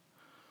 men.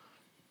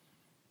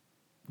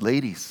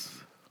 Ladies,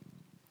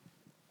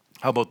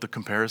 how about the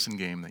comparison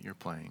game that you're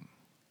playing?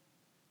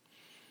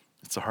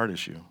 It's a heart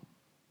issue.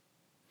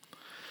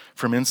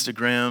 From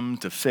Instagram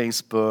to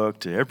Facebook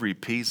to every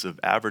piece of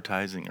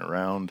advertising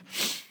around,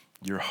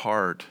 your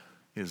heart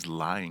is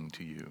lying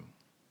to you.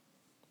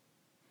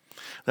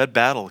 That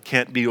battle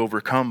can't be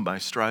overcome by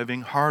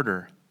striving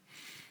harder.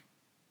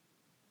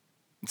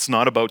 It's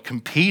not about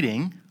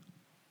competing.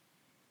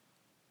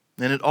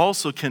 And it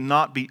also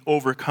cannot be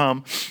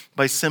overcome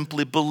by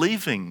simply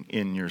believing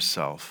in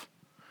yourself.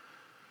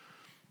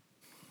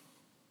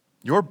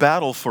 Your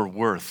battle for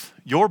worth,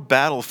 your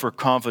battle for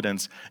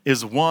confidence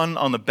is won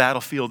on the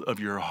battlefield of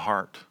your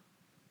heart.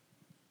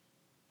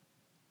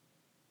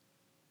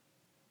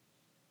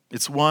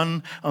 It's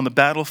won on the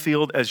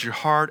battlefield as your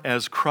heart,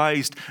 as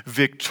Christ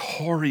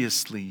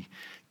victoriously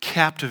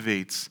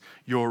captivates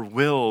your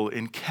will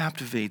and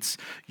captivates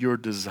your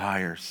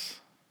desires.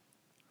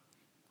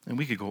 And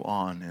we could go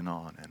on and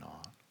on and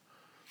on.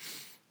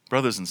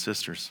 Brothers and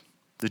sisters,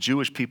 the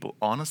Jewish people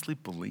honestly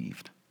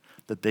believed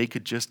that they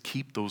could just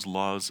keep those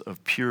laws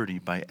of purity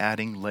by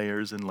adding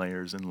layers and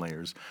layers and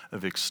layers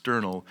of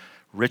external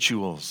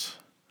rituals.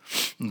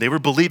 And they were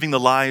believing the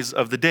lies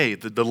of the day,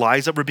 the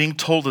lies that were being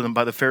told to them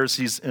by the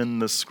Pharisees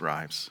and the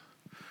scribes.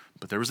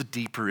 But there was a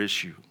deeper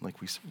issue, like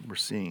we're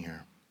seeing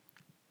here.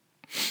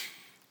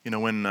 You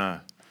know, when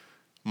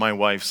my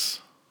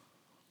wife's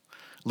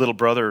little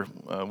brother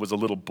was a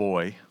little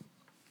boy,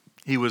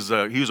 he was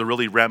a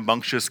really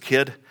rambunctious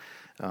kid,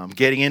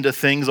 getting into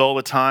things all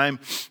the time.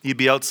 He'd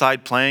be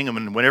outside playing,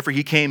 and whenever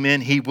he came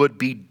in, he would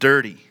be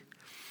dirty.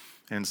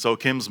 And so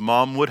Kim's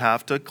mom would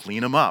have to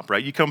clean him up,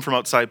 right? You come from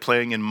outside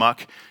playing in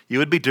muck, you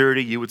would be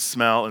dirty, you would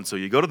smell, and so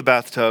you go to the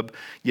bathtub,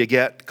 you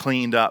get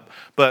cleaned up.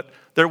 But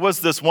there was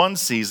this one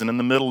season in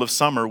the middle of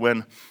summer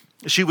when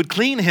she would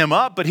clean him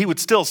up, but he would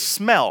still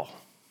smell.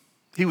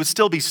 He would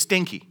still be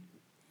stinky.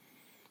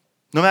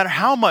 No matter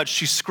how much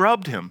she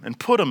scrubbed him and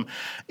put him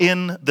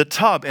in the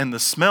tub, and the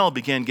smell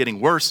began getting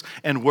worse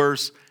and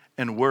worse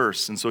and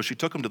worse. And so she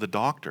took him to the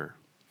doctor.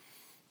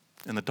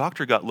 And the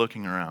doctor got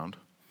looking around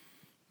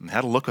and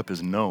had to look up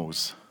his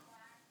nose.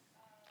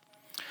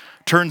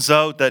 Turns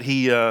out that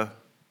he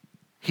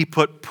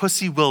put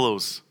pussy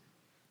willows,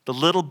 the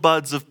little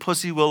buds of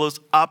pussy willows,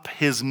 up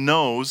his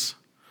nose,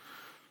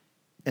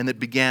 and it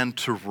began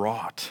to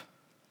rot.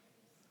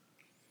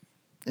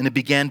 And it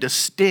began to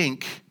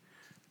stink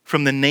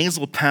from the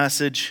nasal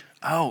passage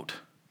out.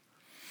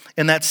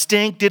 And that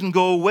stink didn't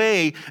go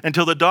away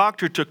until the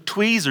doctor took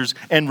tweezers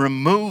and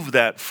removed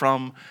that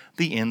from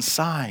the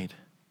inside.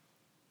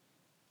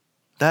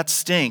 That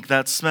stink,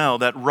 that smell,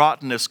 that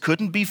rottenness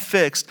couldn't be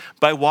fixed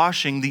by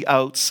washing the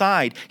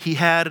outside. He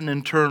had an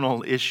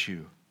internal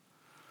issue.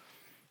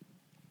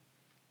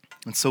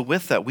 And so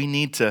with that, we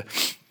need to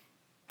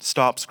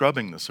stop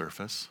scrubbing the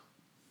surface.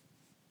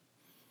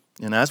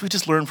 And as we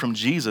just learned from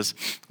Jesus,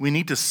 we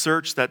need to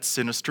search that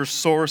sinister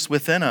source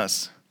within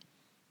us.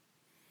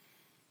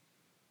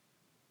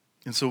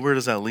 And so where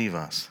does that leave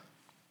us?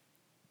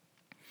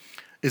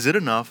 Is it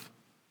enough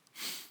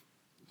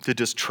to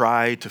just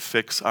try to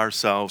fix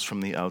ourselves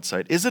from the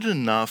outside? Is it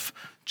enough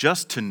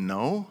just to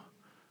know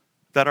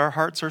that our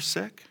hearts are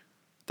sick,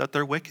 that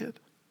they're wicked?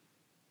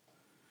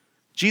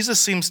 Jesus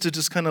seems to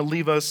just kind of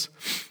leave us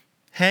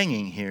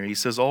hanging here. He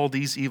says all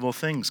these evil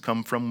things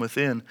come from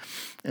within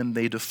and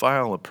they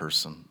defile a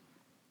person.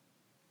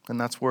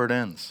 And that's where it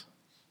ends.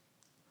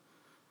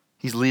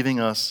 He's leaving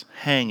us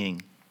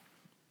hanging,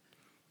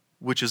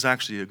 which is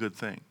actually a good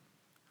thing.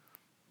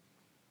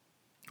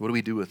 What do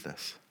we do with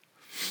this?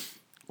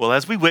 Well,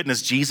 as we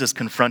witness Jesus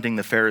confronting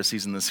the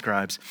Pharisees and the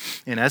scribes,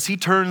 and as he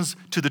turns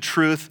to the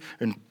truth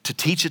and to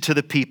teach it to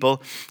the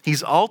people,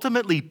 he's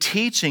ultimately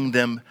teaching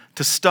them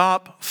to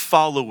stop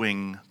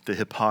following the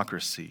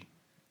hypocrisy.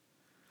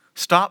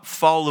 Stop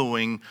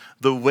following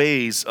the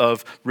ways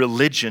of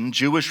religion,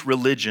 Jewish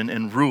religion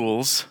and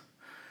rules,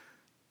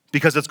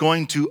 because it's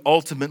going to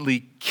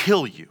ultimately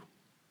kill you.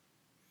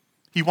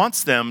 He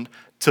wants them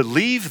to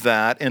leave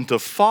that and to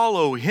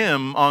follow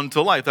him onto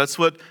life. That's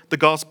what the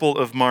Gospel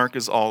of Mark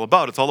is all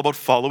about. It's all about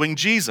following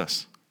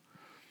Jesus.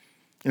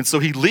 And so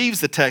he leaves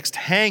the text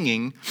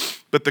hanging,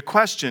 but the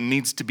question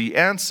needs to be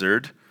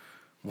answered,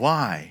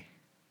 why?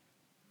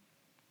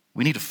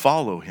 We need to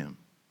follow him.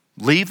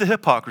 Leave the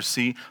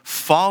hypocrisy,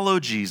 follow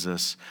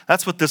Jesus.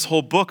 That's what this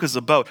whole book is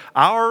about.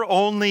 Our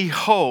only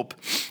hope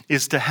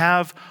is to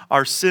have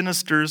our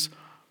sinister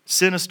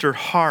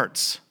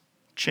hearts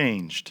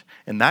changed.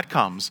 And that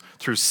comes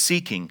through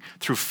seeking,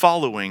 through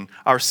following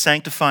our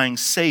sanctifying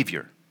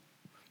Savior.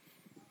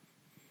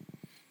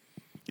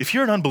 If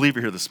you're an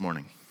unbeliever here this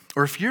morning,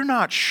 or if you're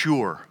not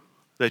sure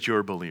that you're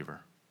a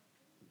believer,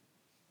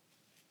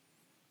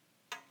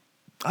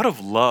 out of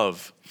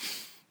love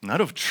and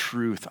out of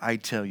truth, I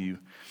tell you,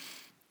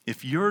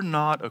 if you're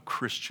not a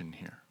Christian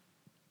here,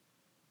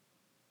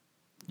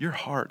 your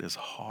heart is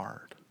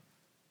hard.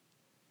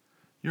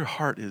 Your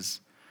heart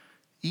is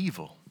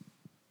evil.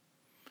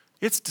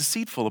 It's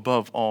deceitful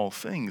above all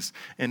things,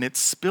 and it's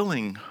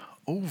spilling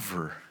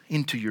over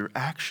into your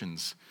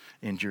actions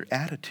and your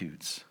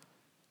attitudes.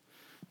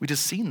 We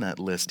just seen that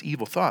list: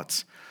 evil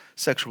thoughts,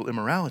 sexual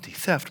immorality,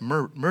 theft,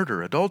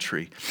 murder,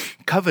 adultery,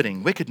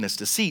 coveting, wickedness,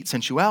 deceit,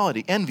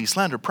 sensuality, envy,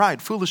 slander,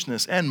 pride,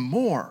 foolishness, and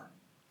more.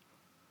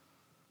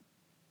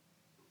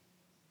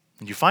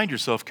 And you find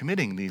yourself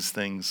committing these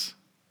things.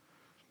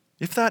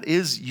 If that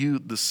is you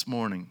this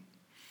morning,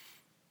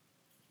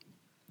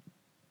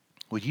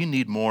 what you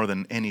need more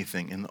than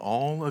anything in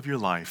all of your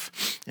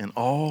life, in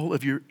all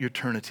of your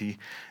eternity,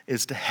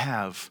 is to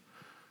have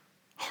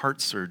heart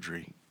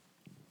surgery.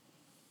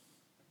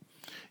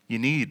 You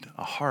need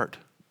a heart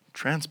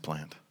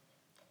transplant.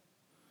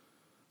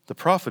 The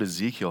prophet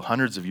Ezekiel,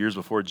 hundreds of years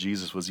before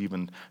Jesus was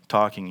even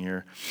talking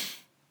here,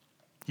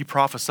 he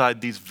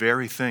prophesied these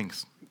very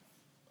things,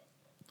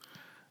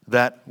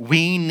 that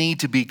we need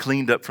to be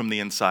cleaned up from the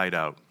inside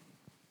out,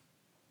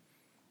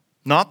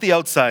 not the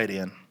outside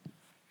in.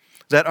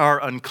 That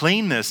our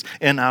uncleanness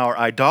and our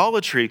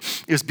idolatry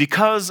is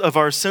because of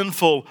our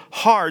sinful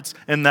hearts,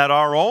 and that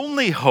our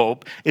only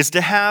hope is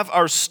to have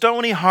our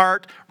stony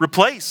heart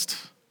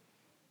replaced.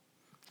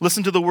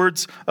 Listen to the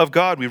words of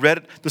God. We read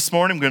it this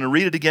morning. I'm going to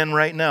read it again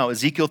right now.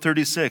 Ezekiel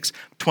 36,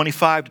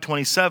 25 to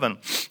 27.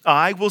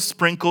 I will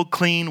sprinkle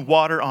clean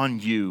water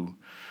on you.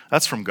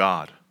 That's from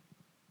God.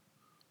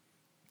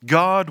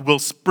 God will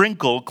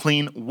sprinkle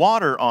clean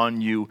water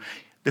on you.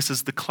 This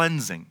is the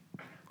cleansing.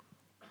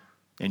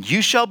 And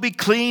you shall be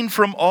clean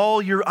from all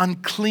your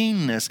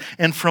uncleanness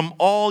and from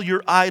all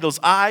your idols.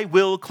 I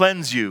will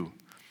cleanse you.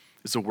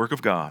 It's a work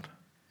of God.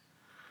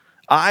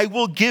 I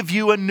will give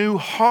you a new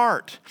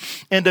heart,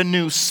 and a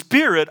new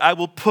spirit I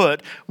will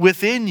put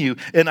within you.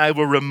 And I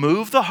will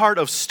remove the heart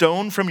of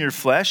stone from your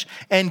flesh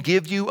and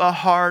give you a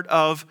heart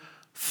of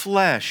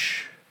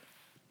flesh.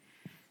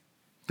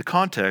 The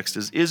context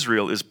is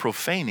Israel is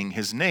profaning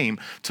his name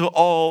to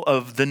all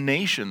of the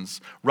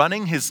nations,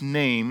 running his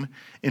name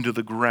into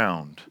the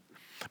ground.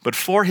 But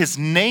for his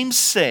name's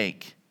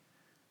sake,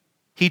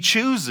 he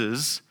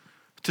chooses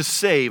to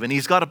save, and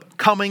he's got a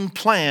coming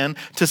plan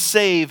to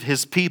save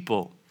his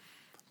people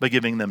by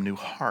giving them new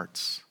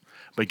hearts,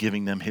 by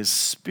giving them his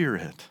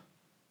spirit.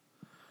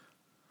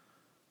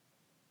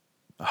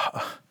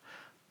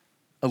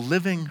 A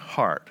living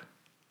heart,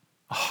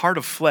 a heart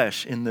of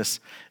flesh in this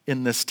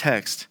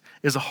text,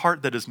 is a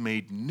heart that is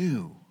made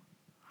new.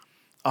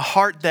 A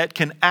heart that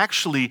can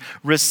actually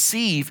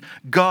receive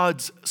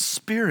God's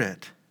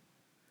spirit.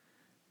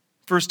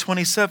 Verse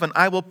 27,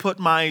 I will put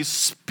my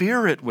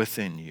spirit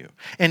within you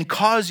and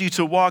cause you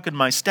to walk in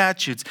my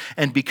statutes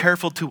and be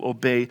careful to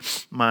obey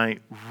my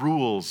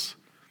rules.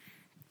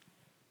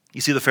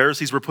 You see, the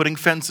Pharisees were putting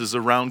fences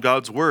around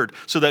God's word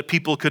so that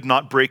people could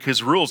not break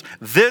his rules.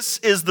 This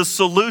is the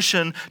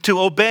solution to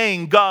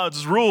obeying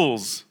God's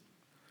rules.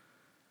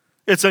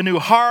 It's a new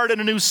heart and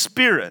a new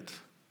spirit.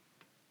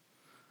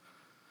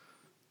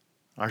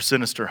 Our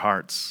sinister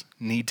hearts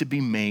need to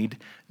be made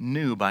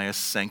new by a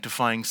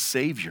sanctifying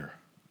Savior.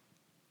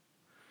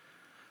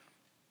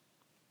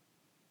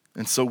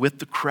 And so with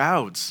the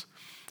crowds,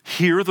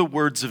 hear the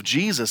words of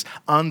Jesus.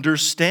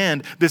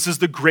 Understand this is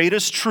the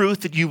greatest truth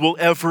that you will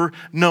ever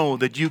know,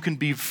 that you can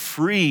be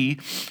free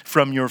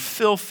from your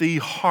filthy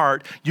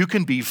heart. You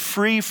can be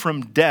free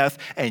from death,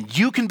 and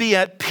you can be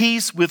at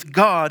peace with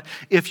God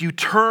if you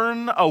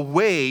turn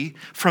away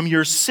from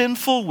your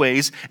sinful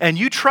ways and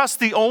you trust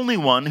the only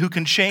one who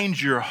can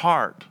change your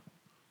heart.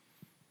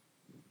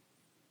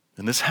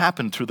 And this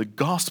happened through the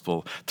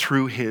gospel,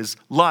 through his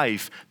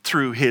life,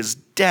 through his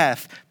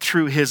death,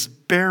 through his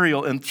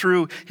burial, and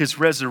through his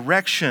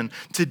resurrection.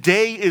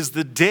 Today is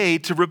the day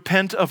to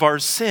repent of our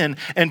sin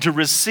and to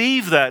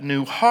receive that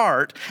new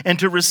heart and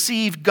to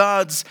receive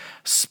God's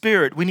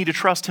Spirit. We need to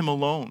trust him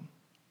alone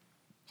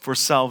for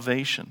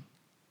salvation.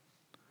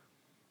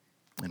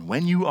 And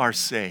when you are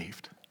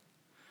saved,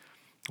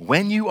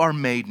 when you are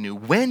made new,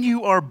 when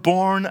you are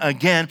born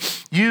again,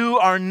 you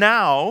are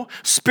now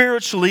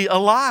spiritually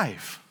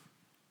alive.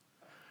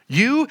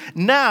 You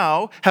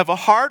now have a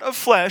heart of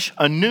flesh,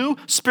 a new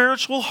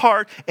spiritual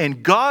heart,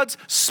 and God's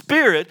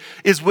Spirit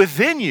is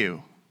within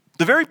you.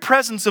 The very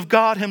presence of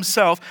God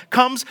himself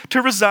comes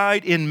to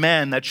reside in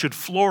man. That should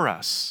floor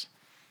us.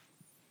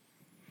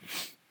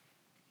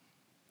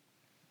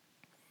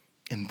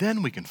 And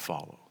then we can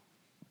follow.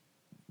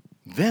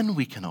 Then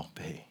we can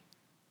obey.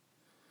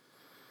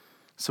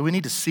 So we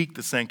need to seek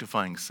the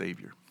sanctifying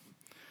Savior.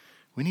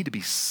 We need to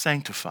be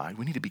sanctified.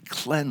 We need to be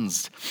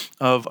cleansed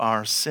of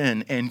our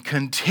sin and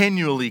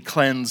continually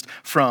cleansed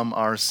from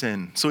our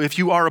sin. So if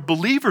you are a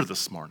believer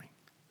this morning,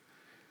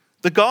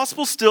 the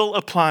gospel still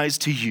applies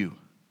to you.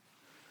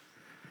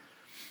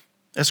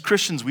 As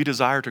Christians, we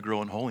desire to grow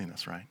in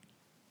holiness, right?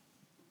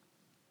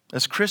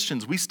 As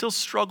Christians, we still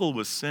struggle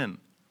with sin.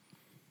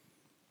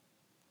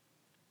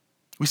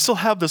 We still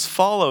have this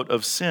fallout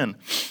of sin.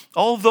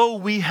 Although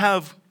we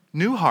have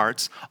new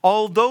hearts,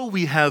 although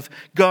we have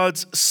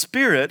God's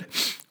Spirit,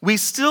 we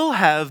still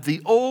have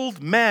the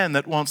old man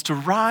that wants to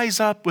rise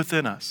up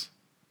within us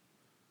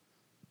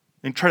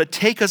and try to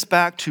take us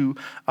back to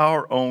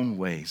our own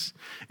ways.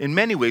 In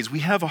many ways, we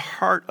have a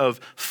heart of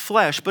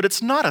flesh, but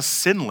it's not a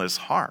sinless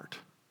heart.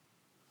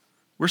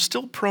 We're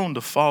still prone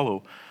to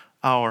follow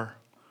our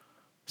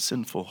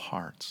sinful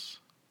hearts.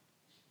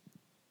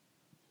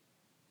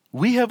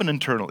 We have an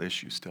internal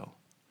issue still.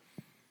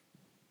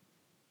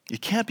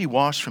 It can't be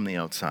washed from the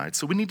outside,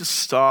 so we need to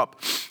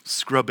stop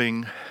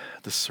scrubbing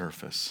the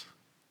surface.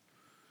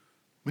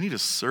 We need to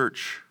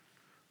search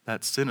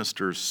that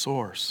sinister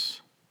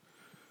source.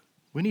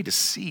 We need to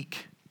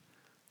seek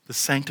the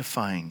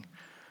sanctifying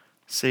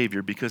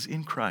Savior, because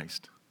in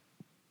Christ,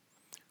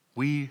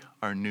 we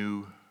are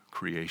new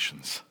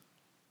creations.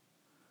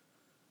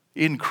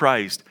 In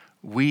Christ,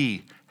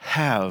 we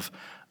have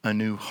a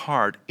new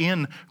heart.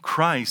 In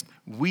Christ,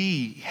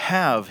 we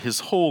have His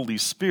Holy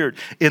Spirit.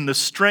 In the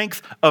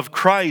strength of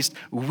Christ,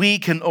 we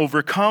can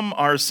overcome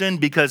our sin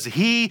because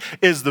He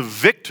is the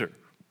victor.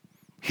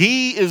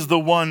 He is the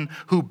one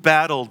who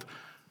battled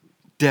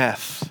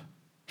death.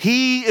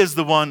 He is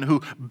the one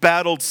who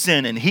battled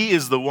sin, and He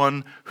is the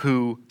one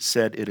who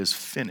said, "It is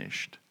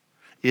finished.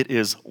 It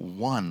is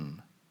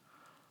won."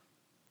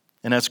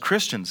 And as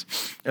Christians,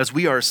 as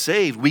we are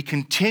saved, we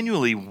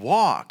continually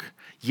walk.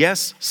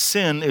 Yes,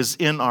 sin is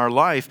in our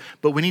life,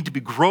 but we need to be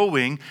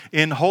growing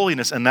in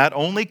holiness, and that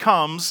only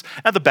comes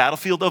at the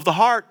battlefield of the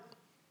heart.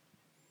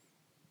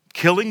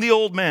 Killing the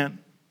old man,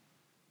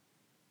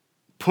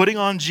 putting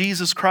on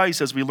Jesus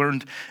Christ, as we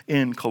learned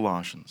in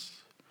Colossians.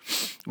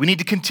 We need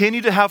to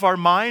continue to have our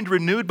mind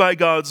renewed by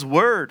God's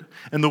word.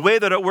 And the way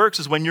that it works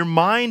is when your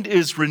mind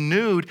is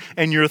renewed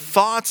and your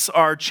thoughts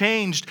are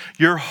changed,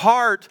 your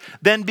heart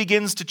then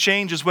begins to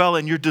change as well,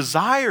 and your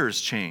desires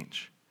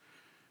change.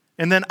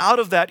 And then out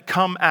of that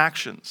come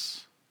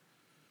actions.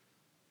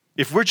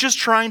 If we're just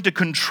trying to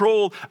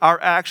control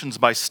our actions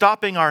by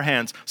stopping our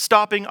hands,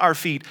 stopping our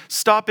feet,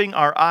 stopping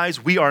our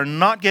eyes, we are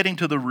not getting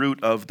to the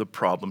root of the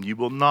problem. You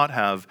will not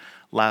have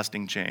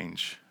lasting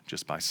change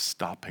just by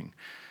stopping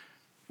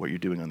what you're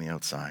doing on the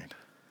outside.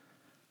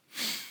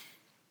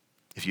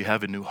 If you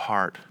have a new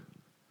heart,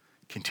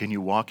 continue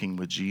walking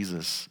with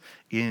Jesus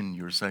in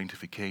your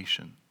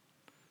sanctification.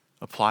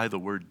 Apply the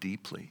word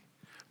deeply.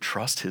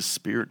 Trust His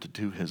Spirit to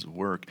do His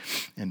work,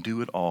 and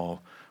do it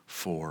all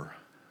for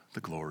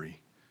the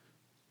glory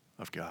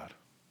of God.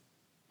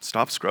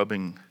 Stop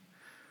scrubbing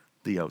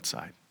the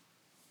outside.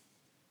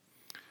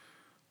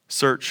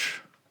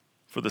 Search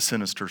for the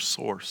sinister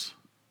source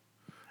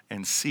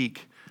and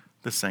seek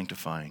the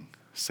sanctifying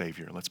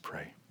Savior. Let's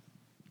pray.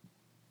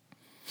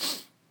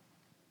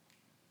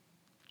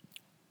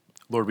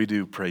 Lord, we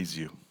do praise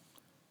You.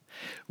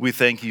 We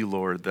thank You,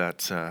 Lord,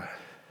 that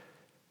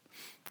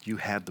You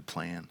had the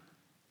plan.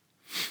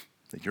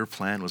 That Your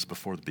plan was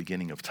before the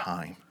beginning of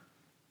time.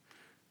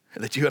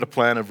 That You had a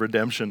plan of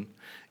redemption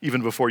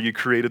even before You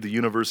created the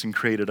universe and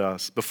created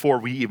us. Before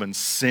we even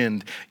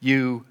sinned,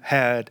 You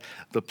had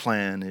the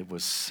plan. It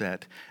was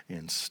set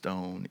in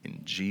stone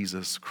in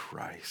Jesus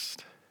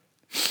Christ.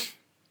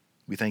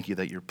 We thank You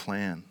that Your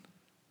plan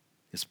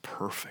is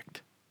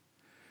perfect.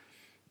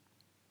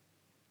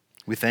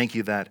 We thank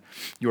You that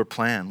Your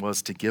plan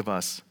was to give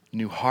us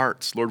new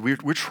hearts. Lord,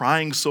 we're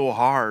trying so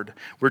hard.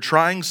 We're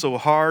trying so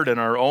hard in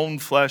our own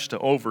flesh to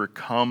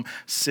overcome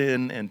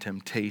sin and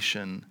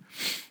temptation.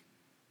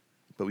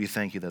 But we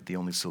thank You that the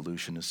only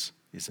solution is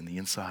in the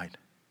inside.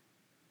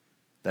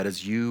 That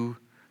as You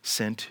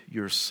sent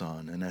Your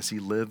Son, and as He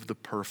lived the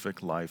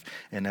perfect life,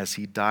 and as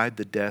He died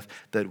the death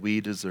that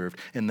we deserved,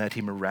 and that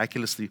He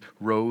miraculously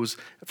rose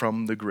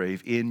from the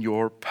grave in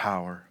Your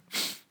power,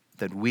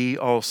 that we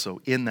also,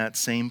 in that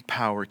same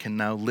power, can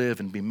now live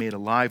and be made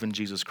alive in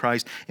Jesus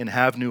Christ and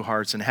have new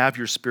hearts and have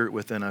Your Spirit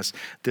within us.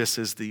 This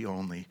is the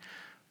only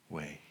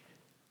way.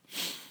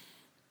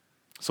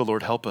 So,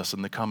 Lord, help us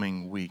in the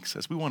coming weeks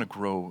as we want to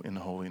grow in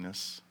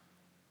holiness.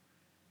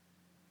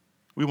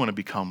 We want to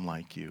become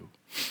like You.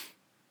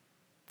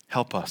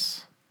 Help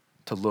us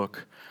to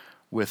look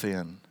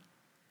within,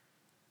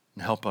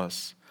 and help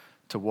us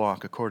to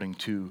walk according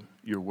to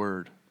Your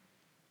word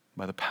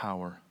by the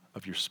power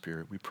of Your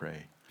Spirit, we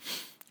pray.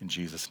 In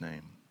Jesus'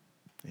 name,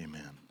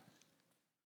 amen.